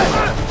快前进！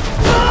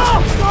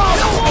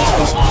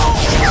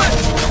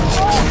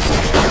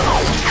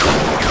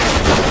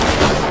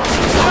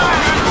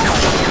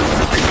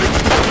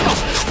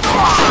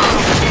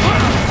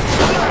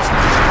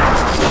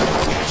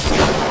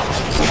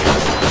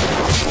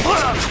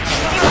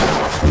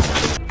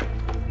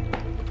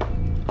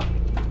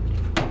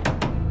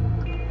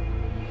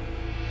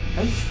哎，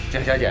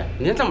蒋小姐，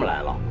您怎么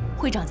来了？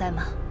会长在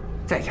吗？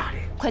在家里。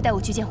快带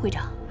我去见会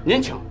长。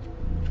您请。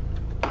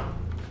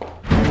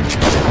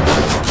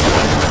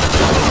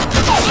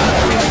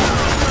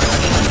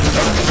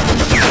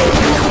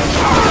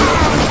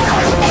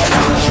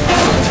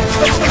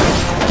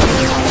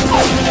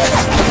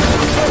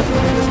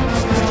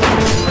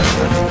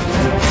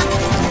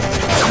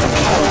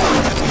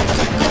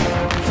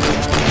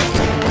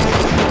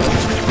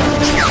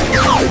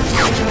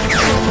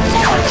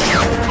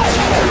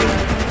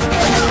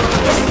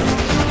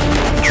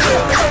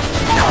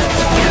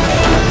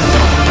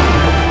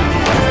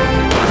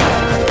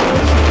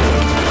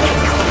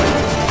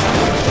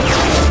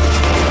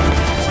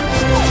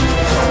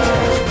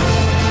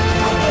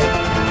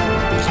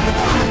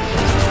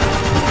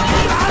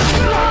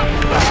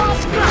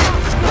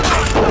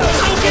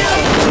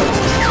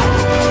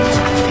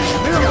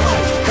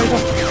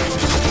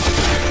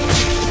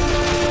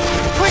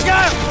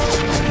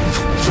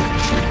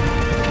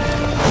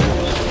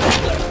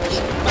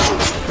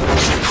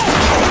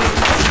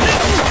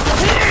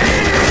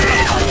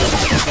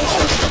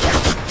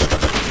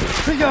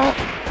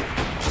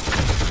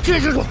坚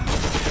持住！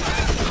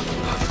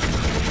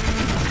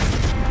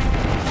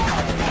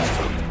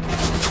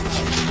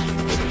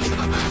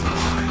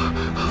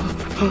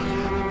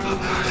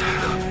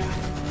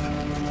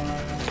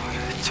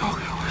交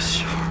给我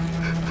媳妇儿，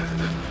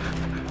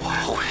我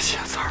会写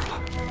字儿了。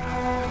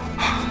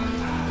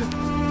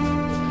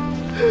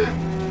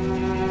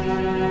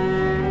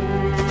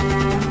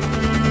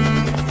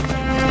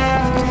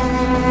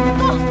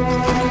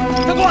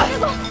别过来！别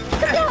走！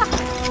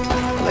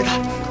来看。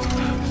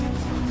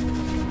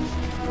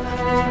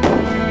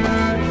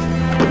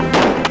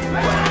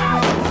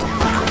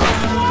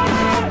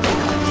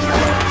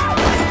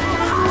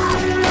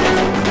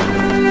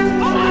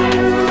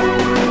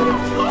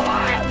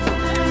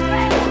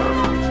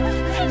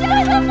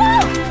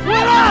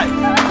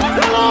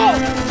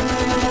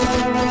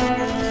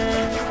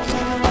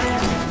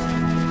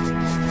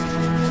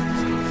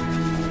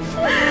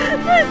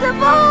 子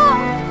枫，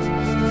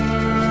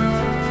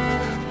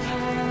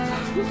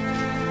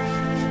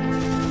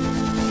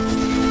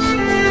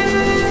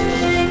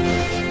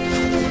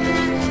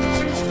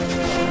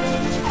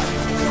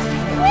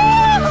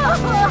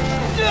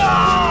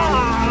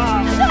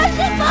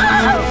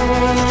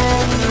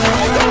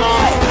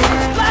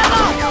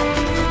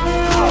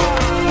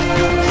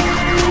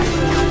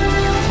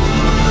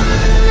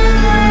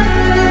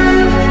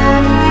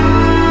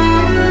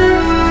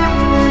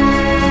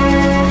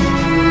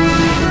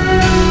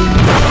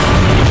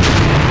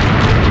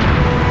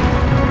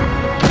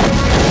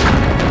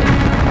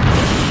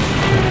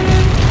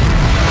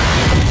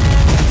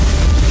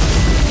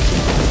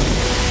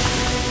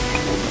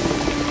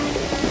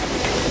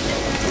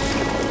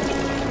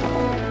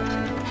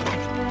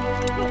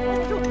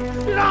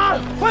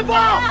快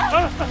跑！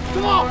师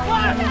傅，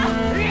快！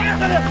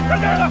快点，快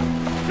点！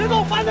别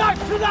动，慢点，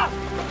吃的。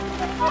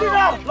队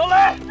长，老雷，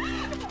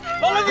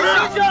老雷，你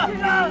醒醒！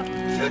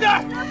醒点！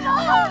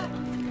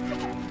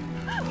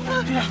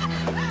队长，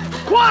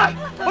快，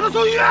把他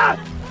送医院！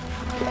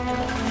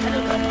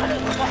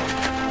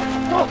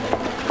走，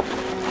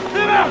那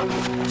边，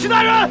其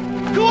他人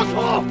跟我冲！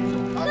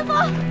子枫，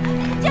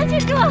坚持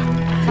住！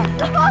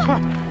子枫。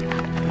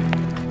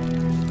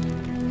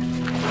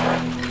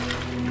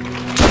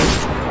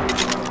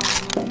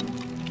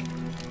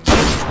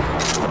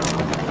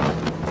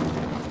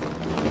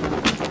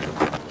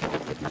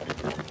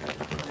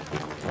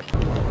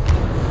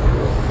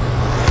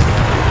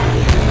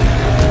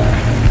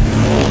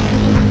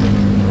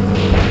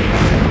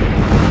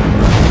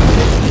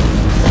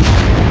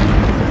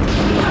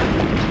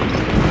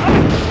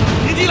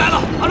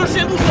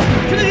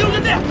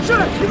 是，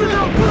你们走，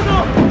不能走。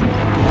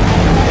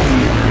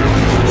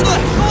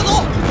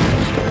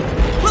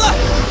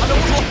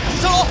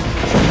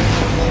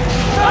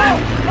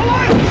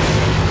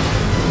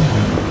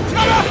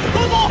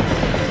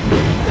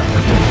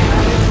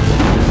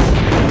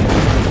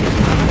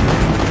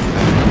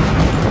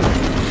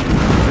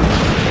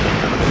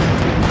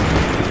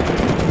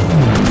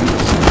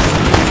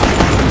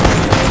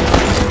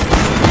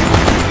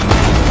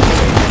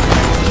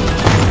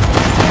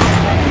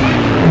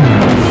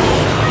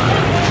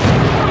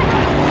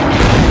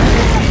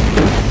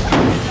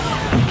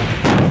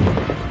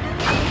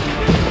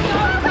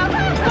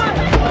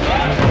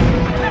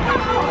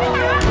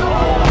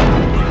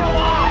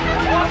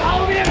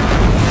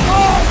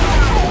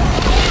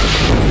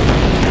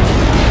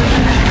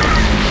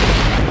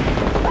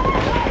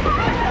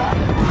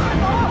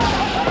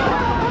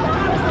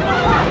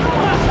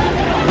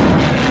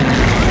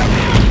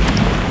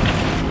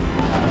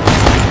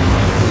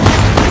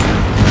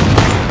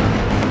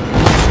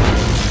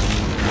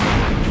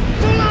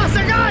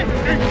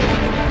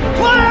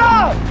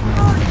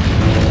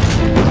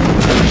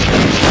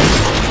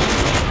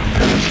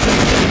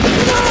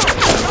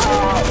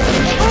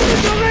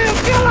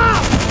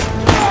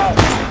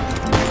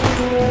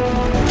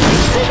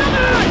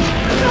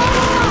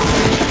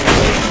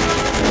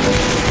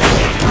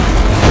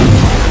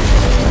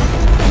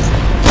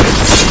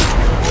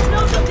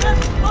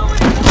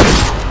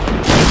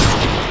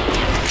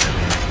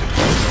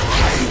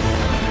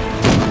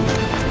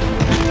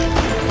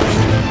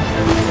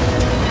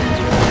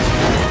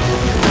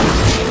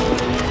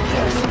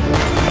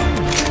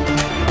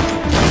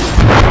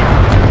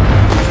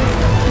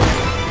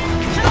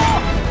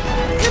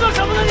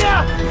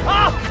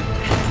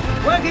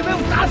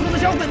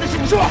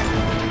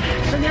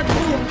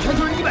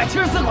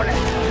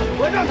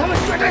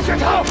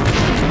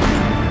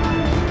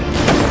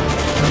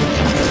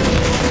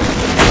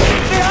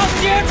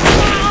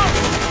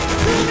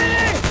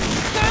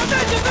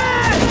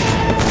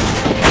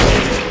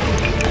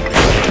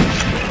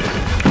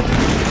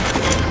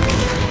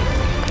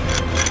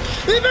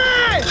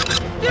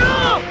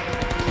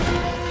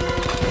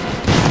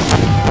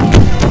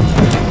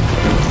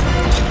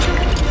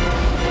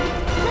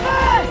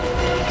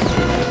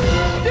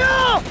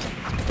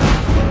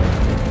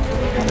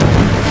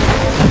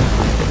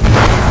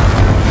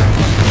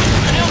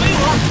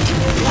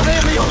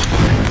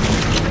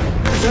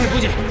整理补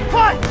给，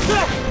快，对，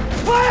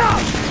快呀！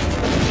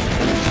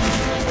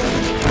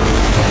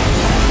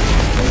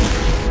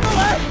四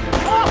维，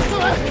啊，四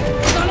维，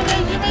咱那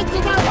边已经没子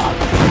弹了，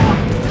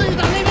自己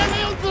党那边没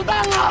有子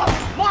弹了，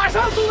马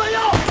上送弹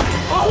药，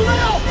送弹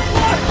药，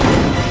快！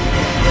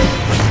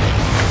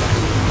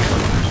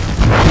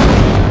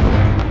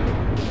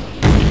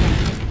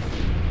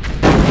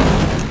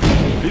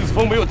林子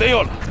峰没有弹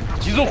药了，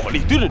集中火力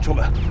对准城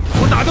门，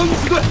我打到预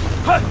死队，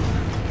快，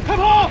开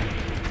炮！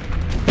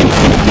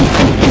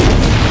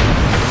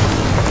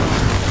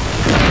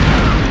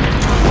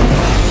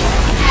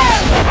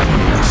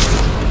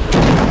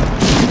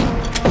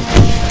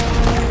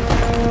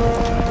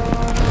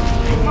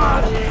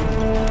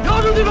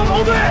 瞄准对方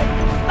炮队，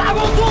大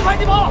光左排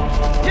疾跑，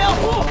掩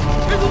护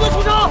运组队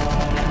出城。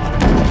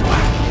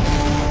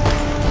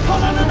炮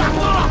弹都打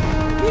光了，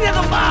明天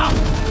怎么办啊？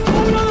炮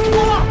不了那么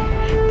多了，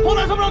炮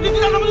弹上不上去，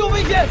对他们有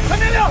危险。传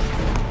命令！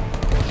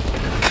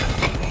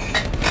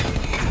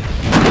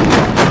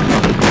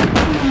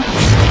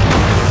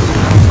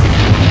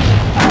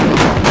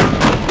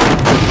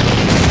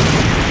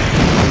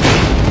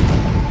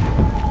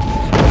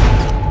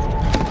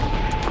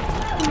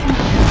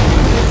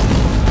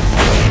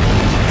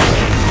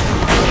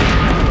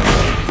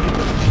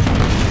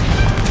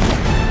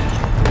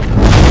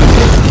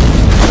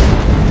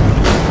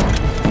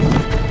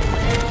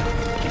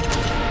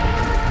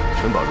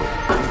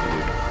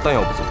 弹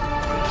药不足，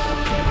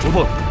冲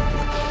锋！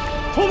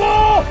冲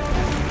锋！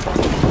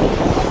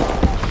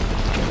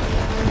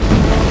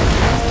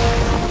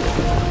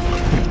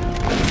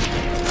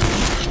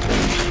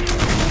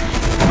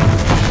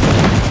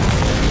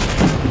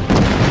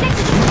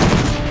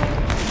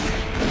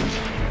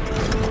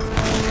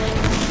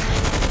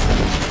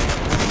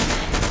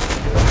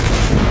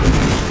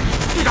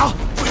队长，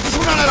鬼子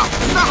冲上来了，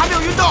子弹还没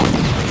有运到，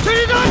全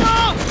力战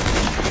场！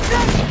撤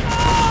吧，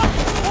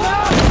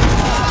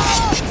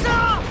撤，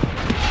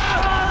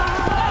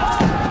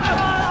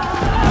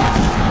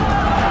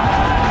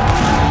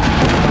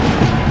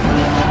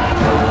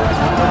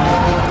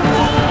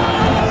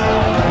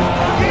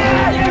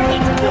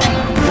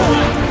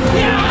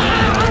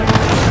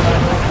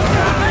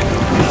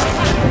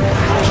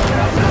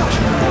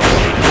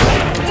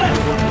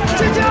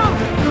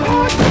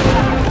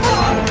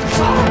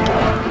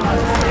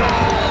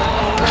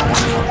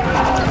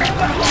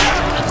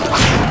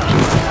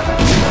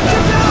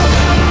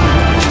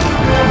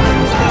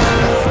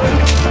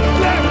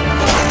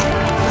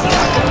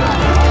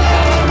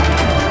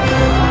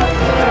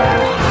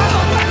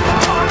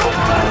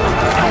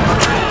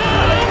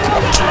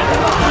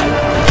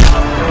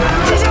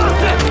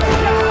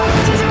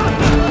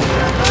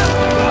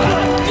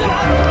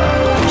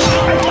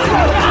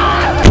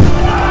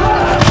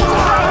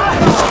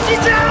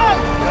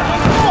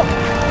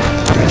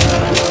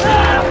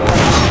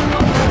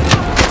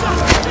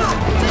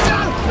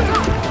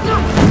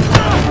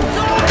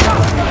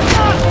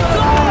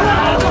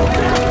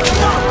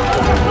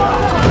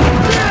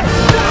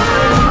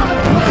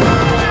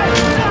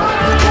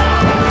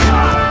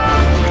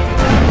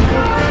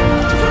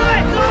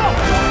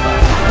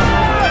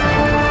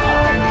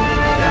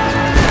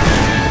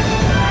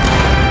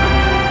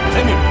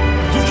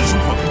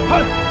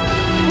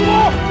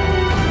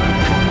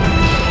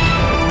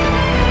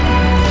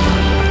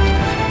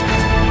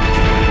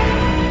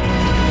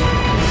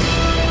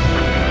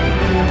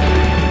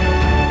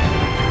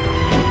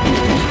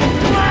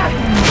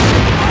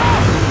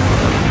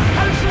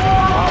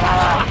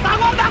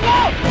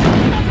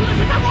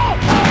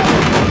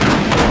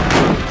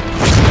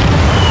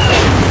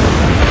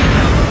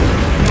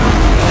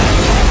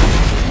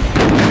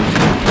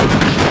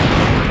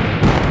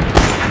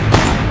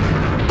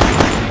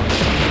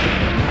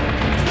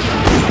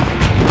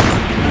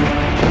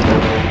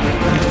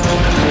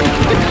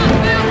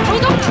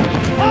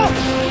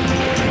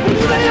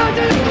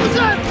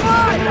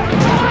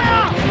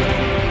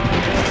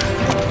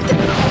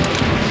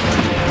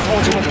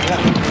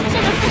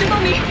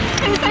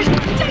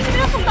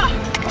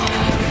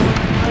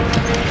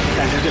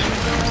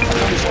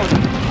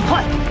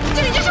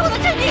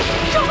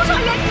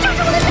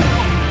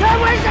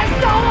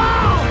走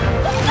啊！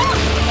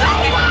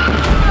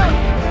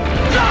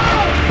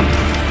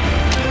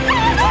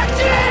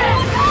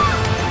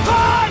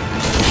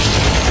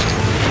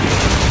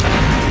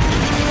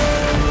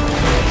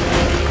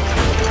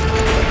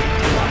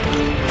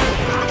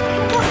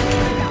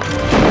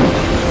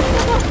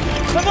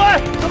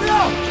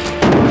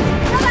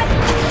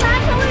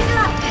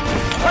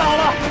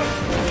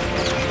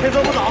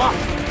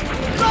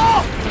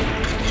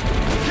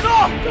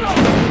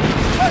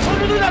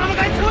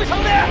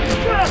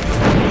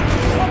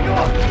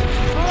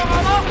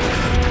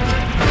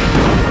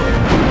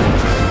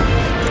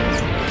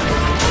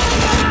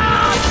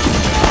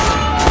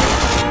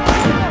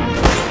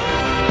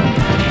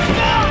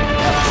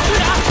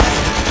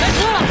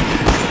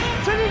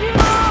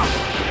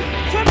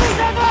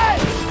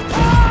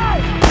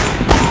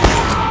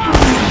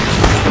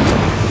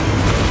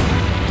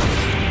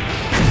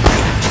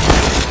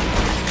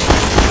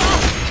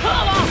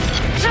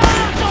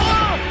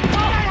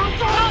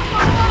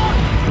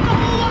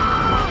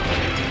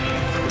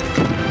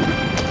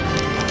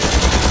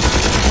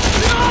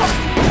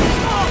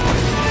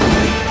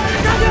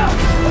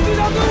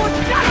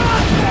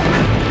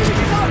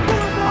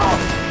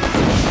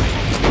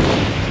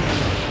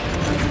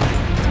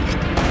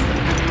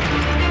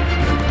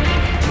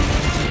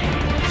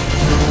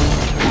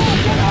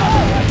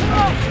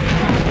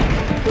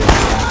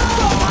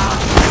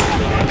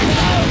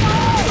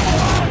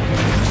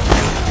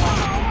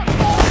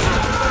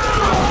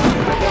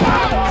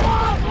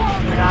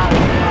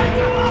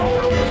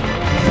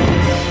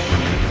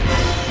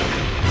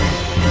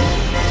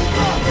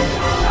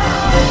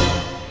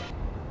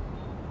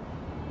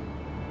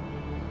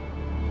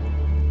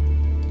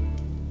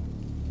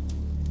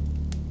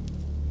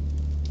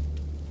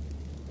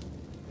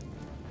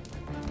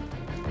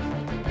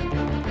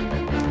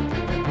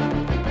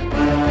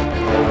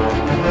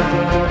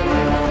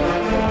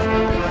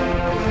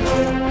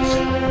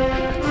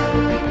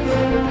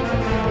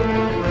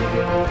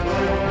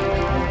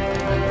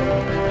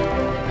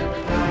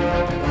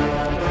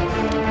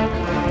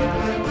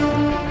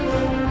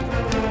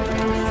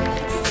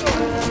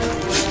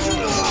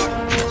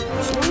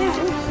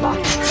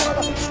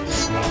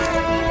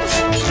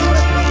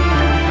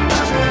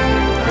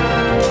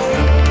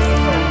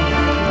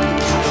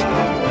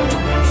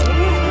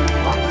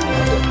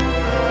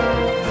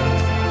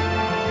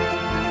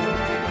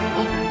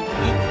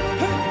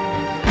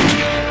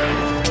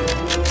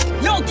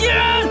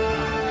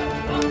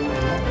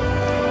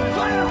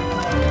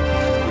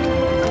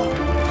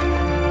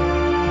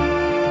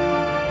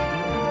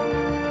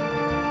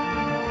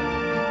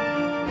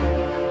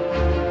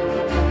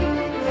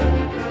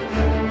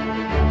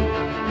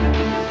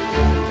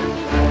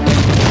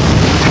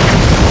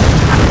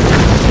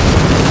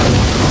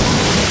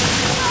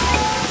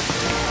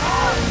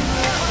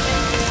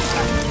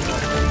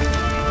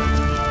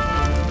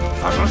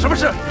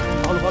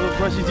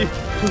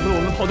退回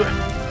我们炮队。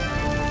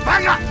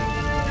慢着！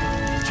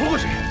冲过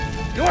去，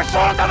给我收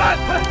了他们！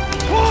快，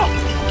冲！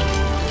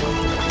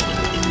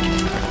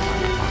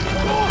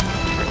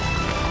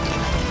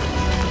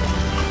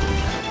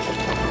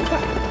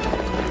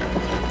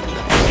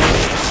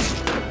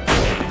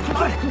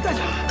 带着，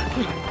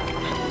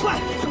快！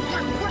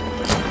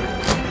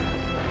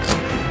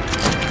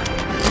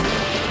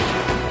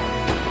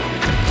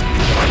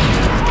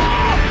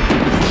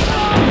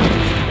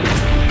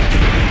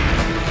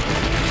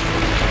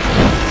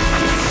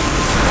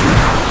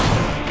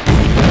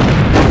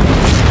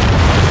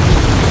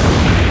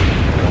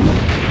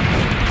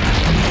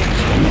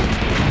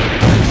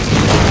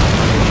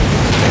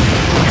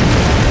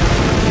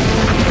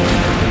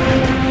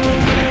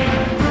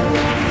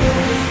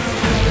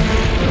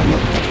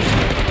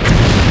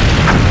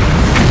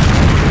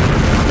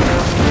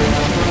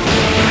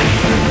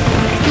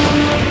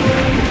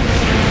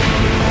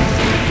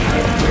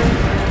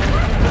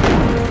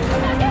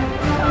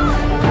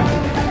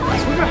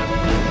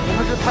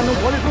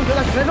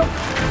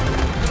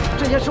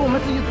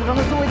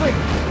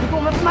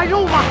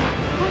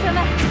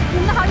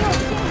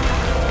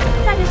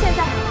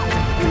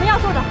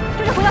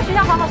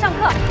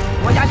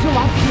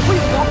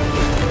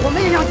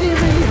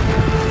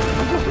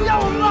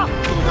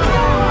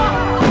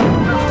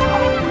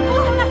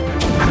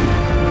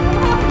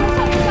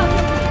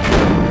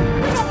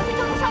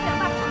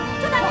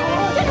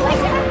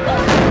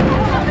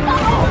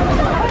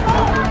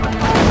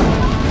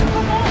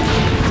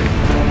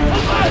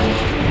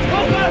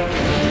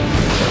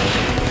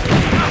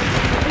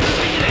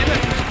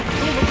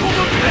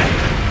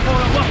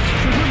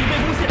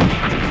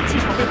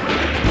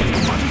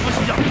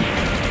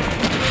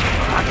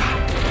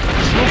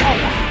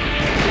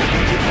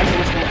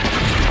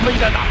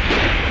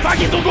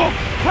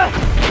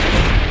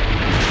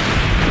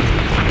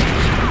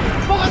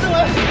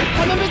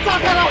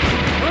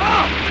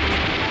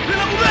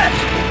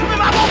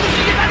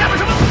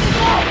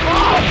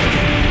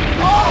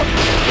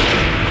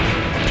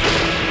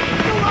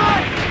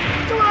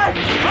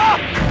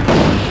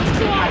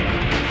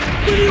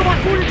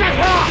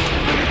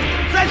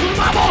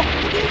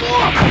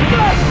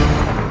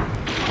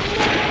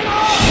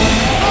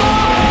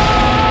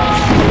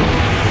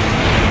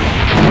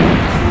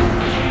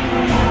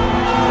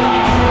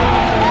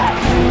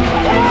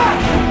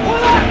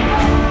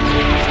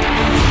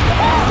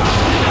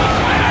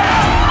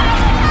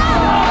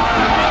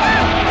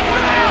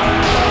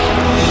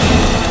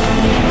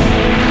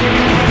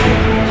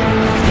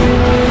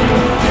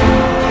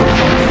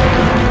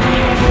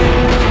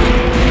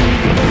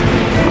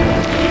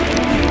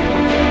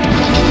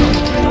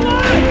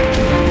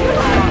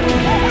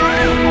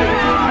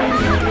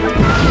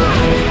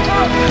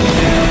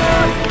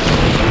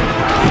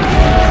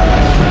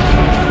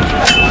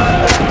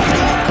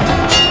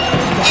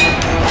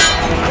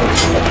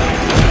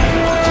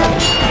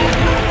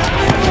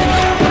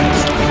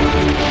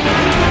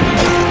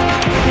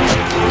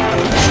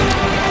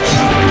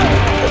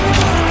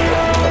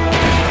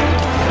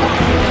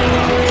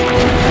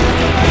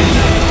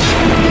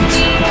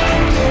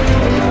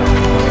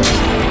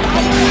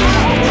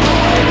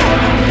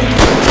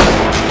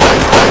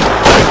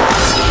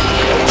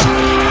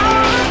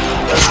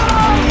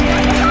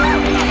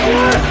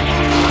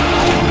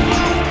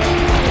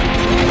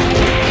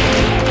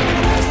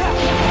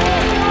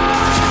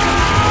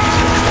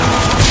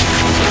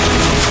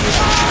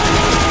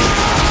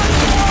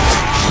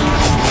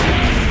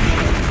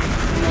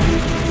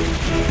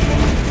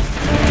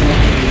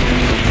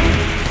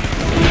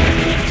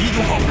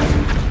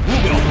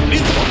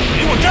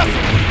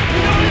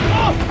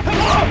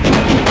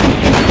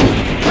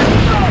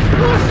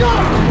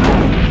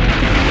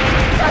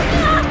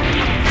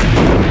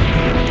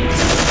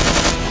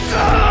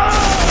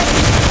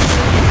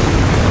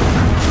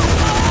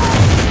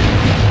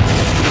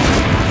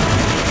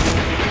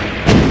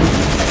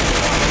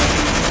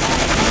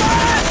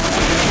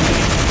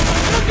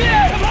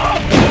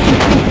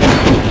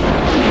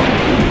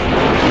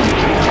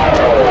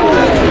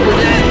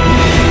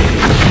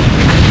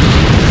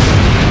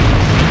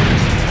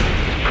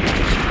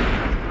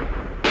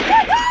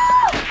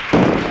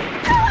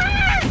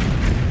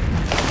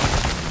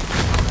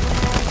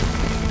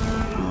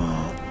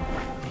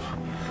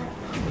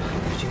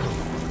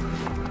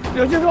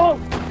梁建忠，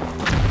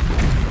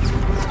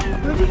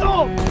梁建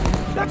忠，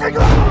梁建忠，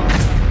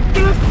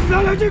给他死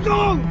啊！梁建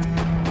忠，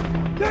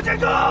梁建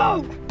忠，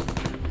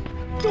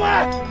政委，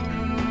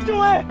政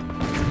委，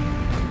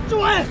政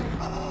委，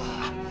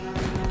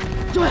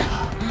政委，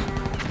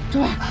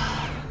政委，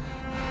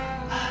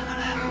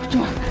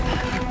政委，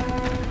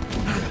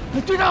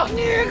队长，你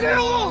给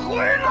我回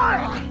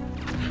来！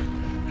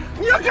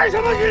你要干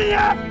什么你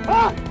啊？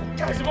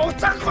干什么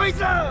脏鬼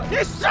子？你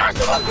杀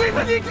什么鬼子？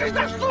你给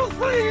他送死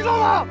你知道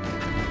吗？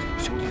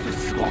兄弟都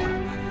死光了，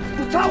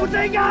不差我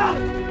这个！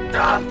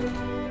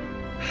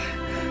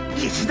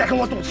一直在跟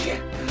我赌气，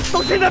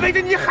到现在为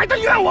止你还在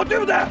怨我，对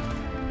不对？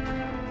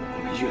我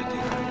没怨你，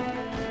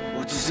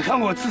我只是看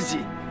我自己。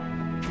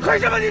恨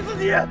什么你自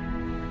己？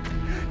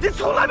你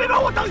从来没把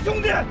我当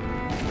兄弟。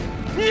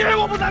你以为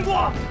我不难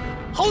过？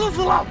猴子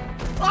死了，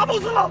阿木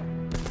死了，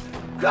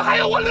可还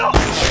有我刘。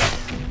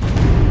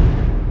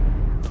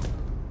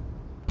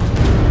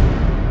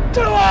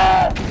政委，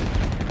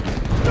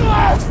政委，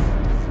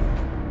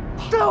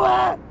政委，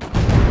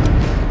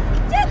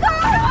杰哥，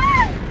政委，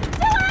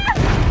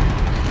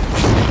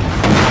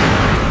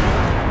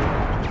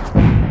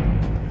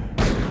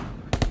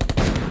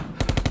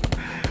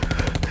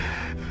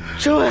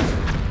政委。政委，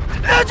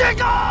刘建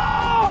高，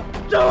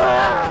政委，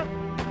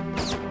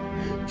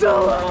政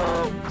委。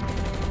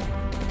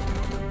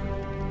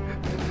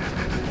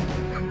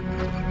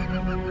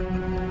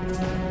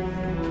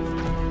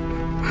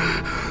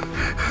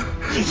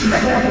你现在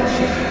跟我赌气，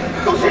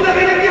都现在没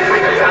人，你还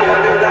是怨我，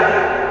对不对？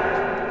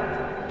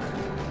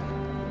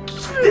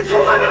你从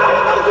来没把我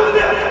当兄弟。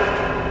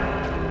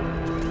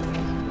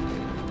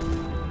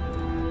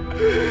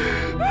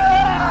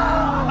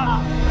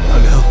老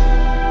刘，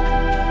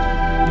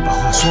你把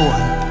话说完，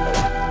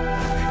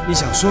你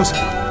想说什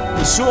么？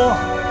你说。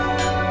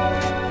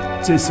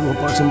这次我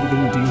保证不跟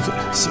你顶嘴，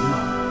行吗？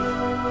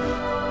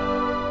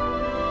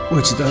我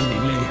知道你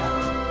累了，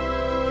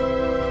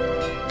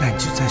但你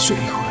就再睡一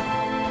会儿。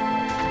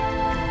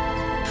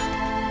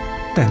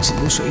但只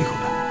能睡一会儿，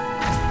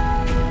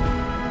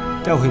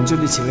待会你就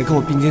得起来跟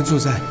我并肩作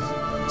战，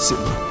行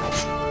吗？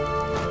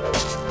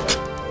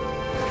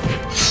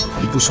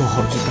你不说话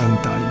我就当你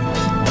答应了。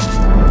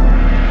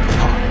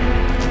好，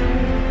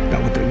那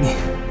我等你。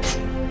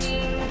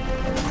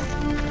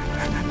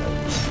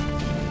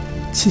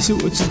其实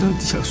我知道你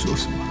想说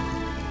什么，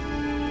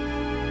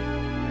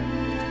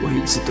我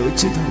一直都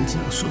知道你想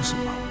说什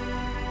么。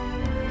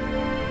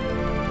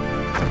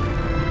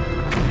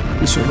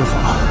你说得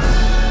好。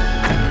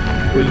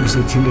我有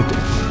些听得懂，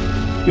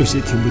有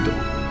些听不懂，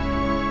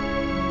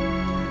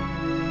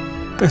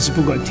但是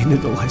不管听得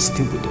懂还是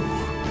听不懂，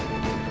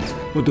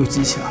我都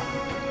记下。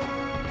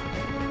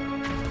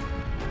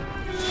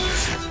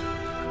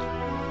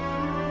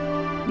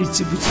你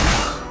知不知道？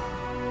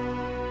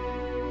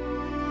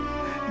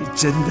你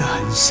真的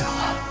很傻，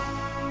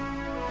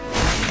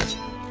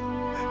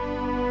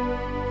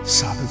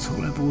傻的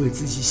从来不为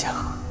自己想，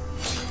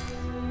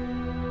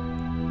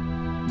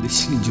你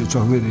心里就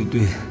装着一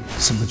堆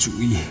什么主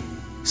义。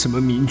什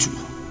么民主，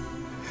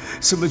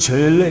什么全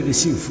人类的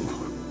幸福，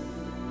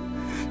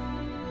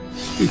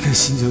一颗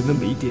心就那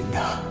么一点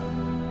大，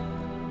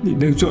你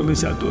能装得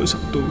下多少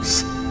东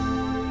西？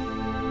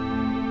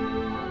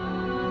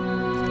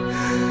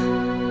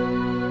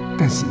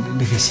但是你的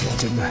那个心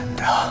真的很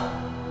大，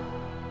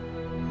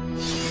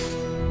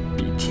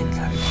比天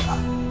还大。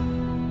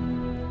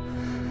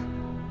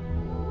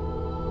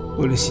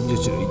我的心就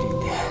只有一点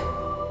点，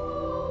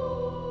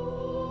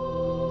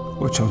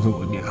我装着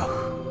我娘。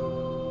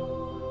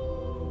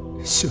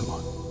是我，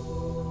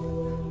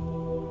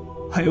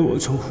还有我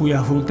从胡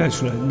牙峰带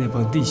出来的那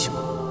帮弟兄，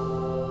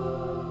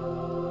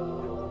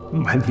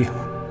蛮牛、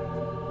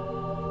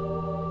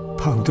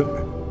胖墩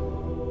儿、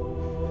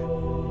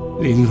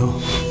玲珑，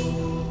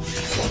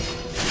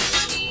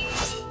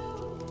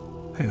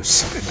还有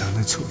石敢当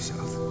的臭小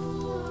子，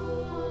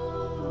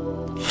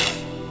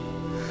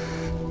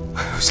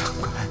还有长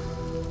官，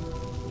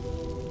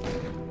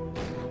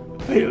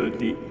还有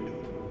你。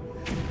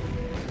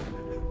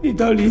你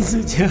到临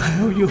死前还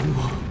要用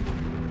我，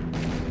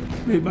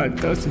没把你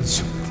当成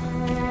兄弟，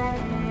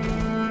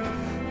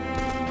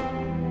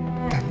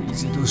但你一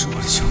直都是我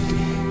的兄弟。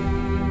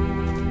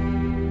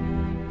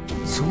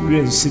从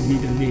认识你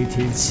的那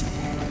天起，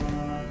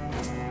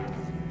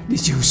你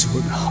就是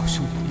我的好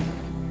兄弟。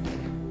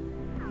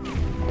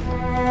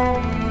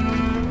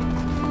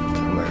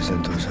他们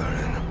剩多少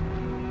人了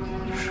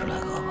？10来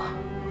个吧。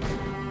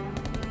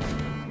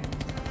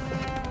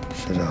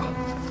师长。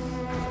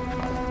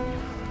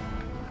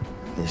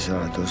你杀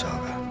了多少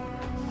个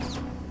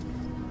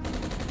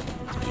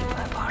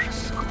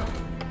？184个。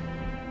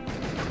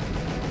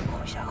我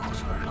们峡口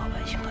村老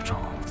百姓的仇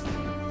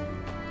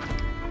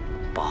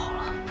报好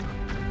了，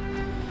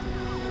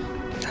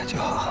那就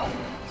好。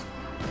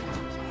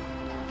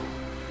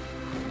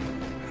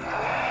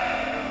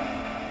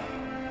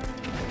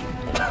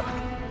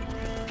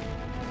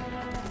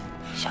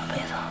下辈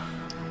子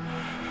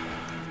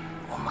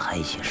我们还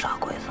一起杀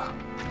鬼子。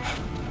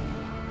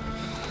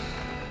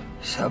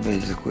下辈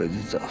子鬼子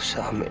早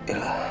杀没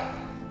了，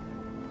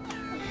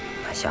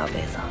那下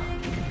辈子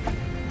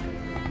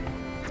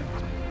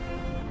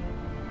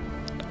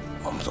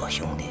我们做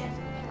兄弟。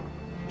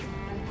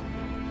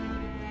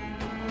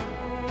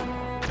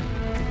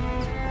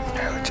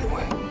还有这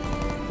位，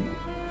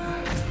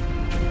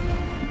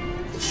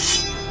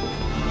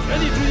全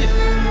力追击，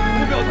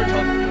目标团城，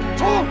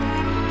冲！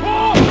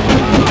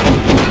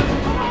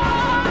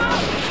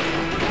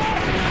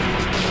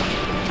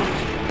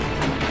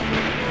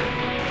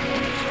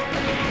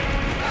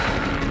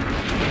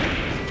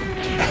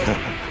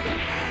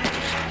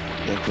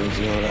鬼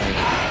子又来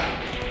了，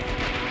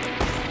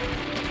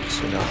师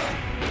长，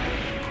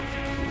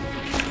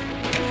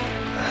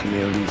还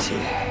没有力气，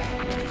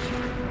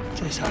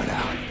再商量。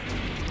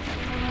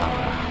当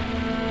然，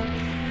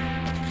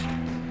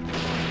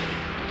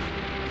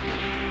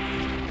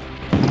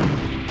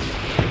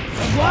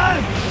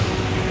官，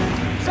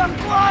长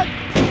官。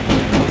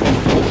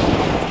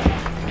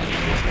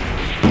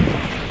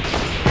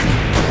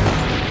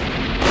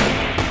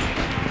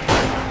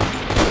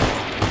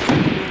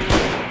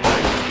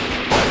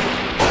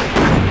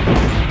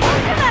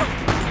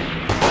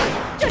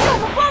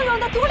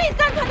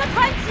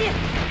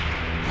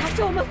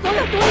 是我们所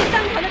有独立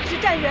三团的执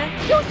战员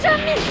用生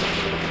命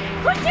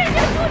和鲜血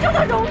铸就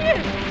的荣誉。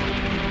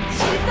旗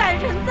在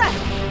人在，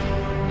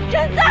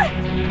人在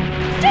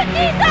阵地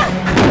在。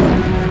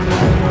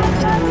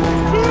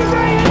旗在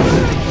人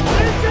在，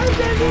人在阵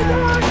地在。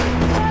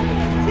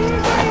旗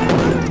在人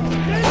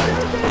在，人在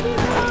阵地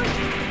在。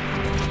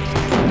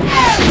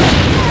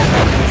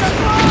长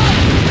官，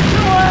各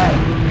位。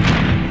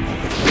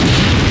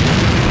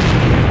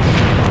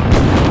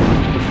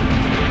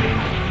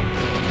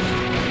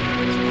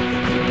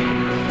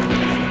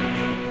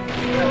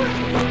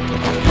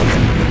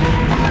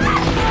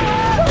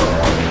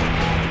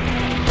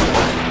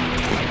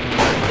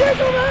 弟兄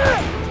们，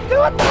给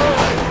我打！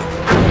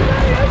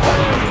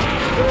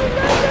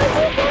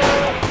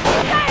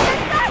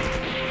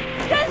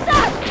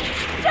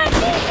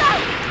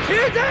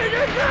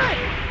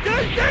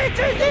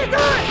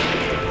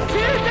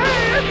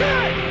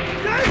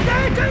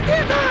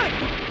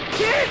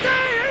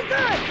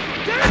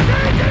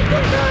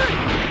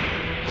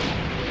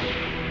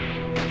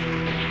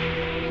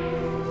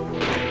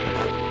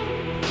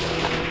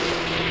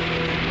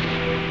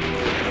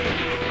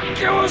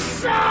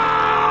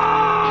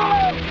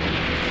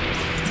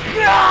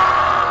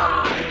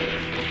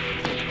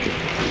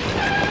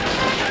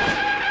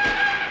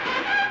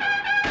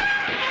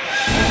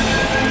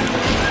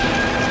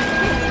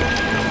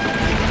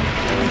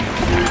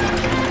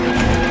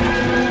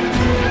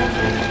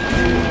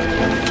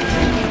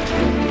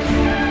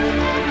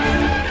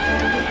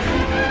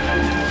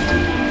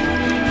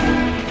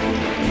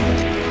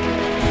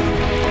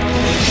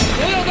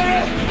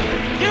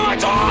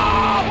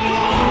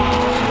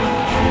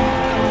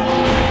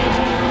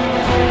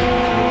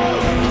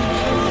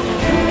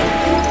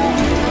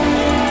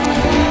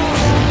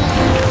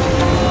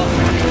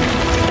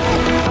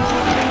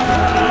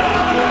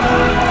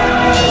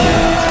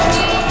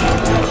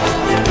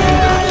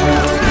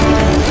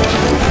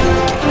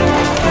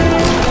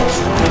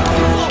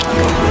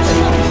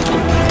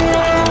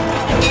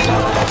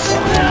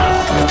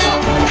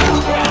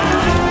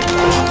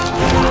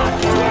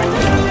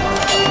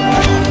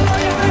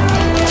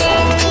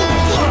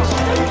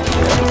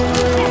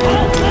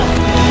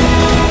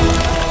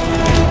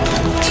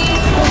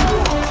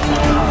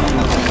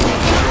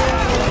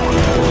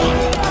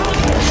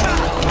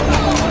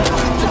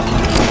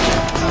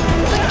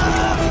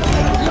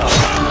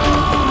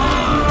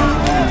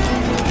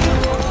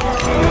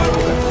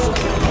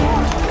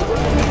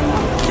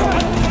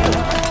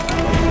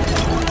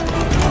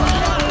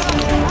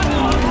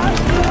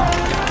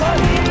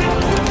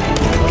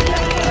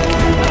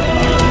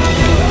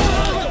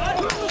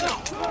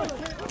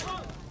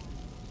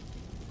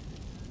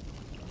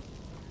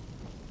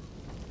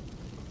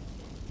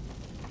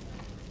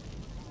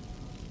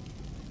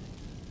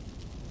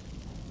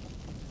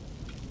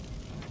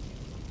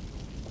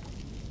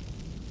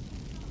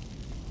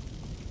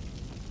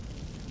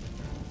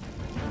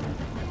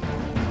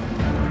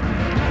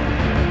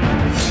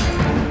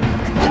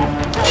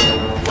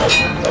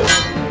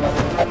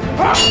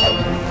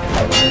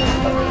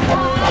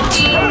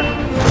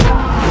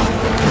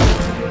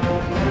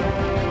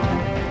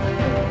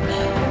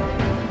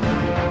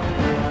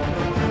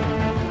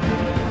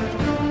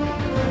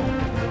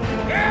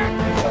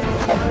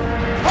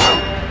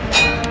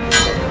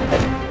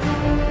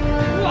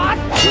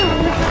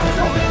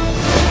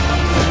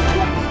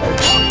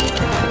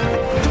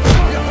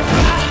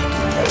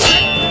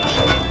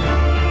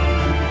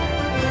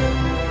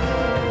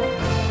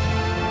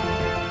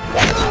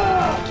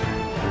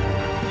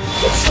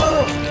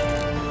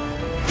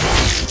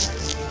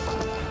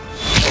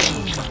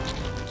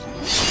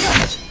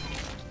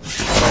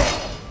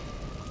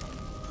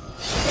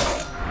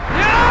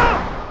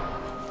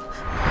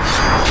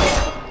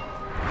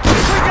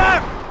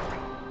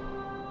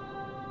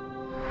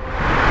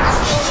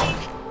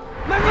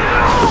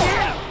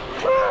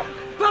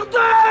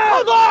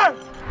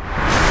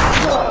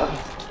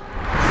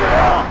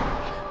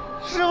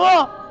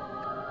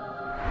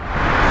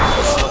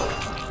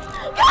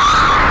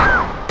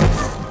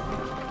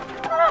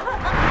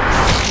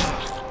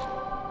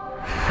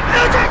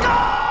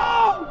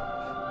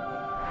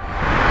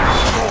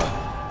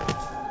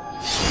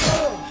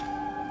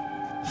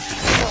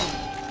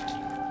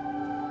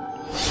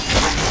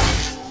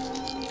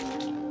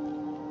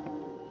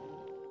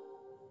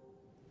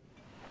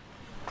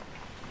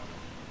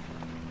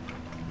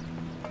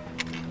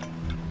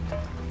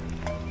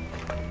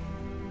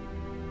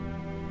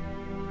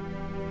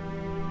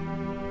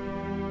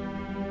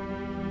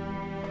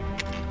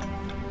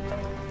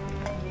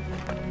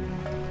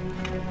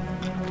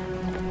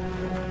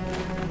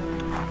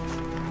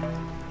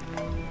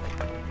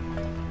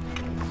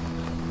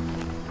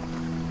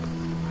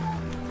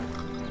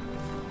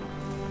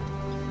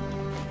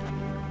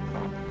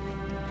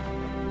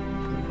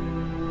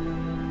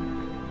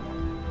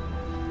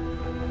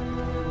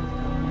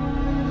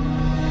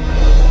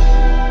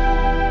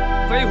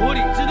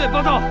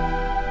报道。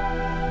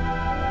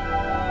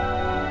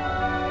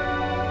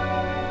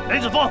雷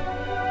子峰，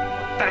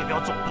我代表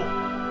总部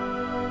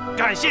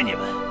感谢你们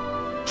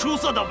出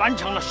色地完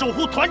成了守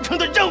护团城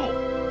的任务。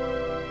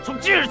从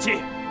即日起，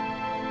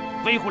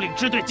威虎岭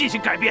支队进行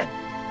改编，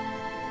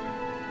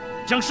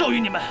将授予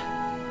你们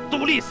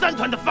独立3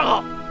团的番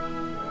号。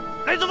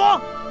雷子峰，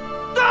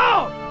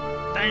到，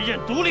担任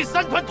独立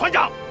3团团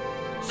长。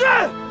是。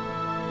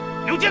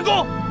刘建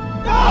功，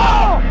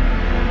到，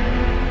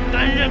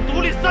担任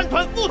独立3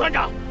团副团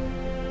长，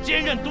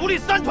兼任独立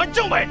3团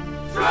政委。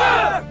是。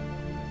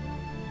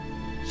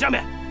下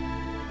面，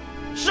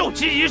授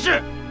旗仪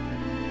式。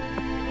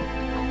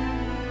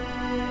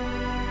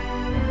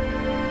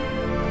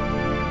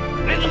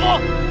雷子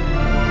峰，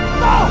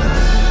到，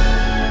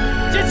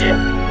接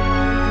旗。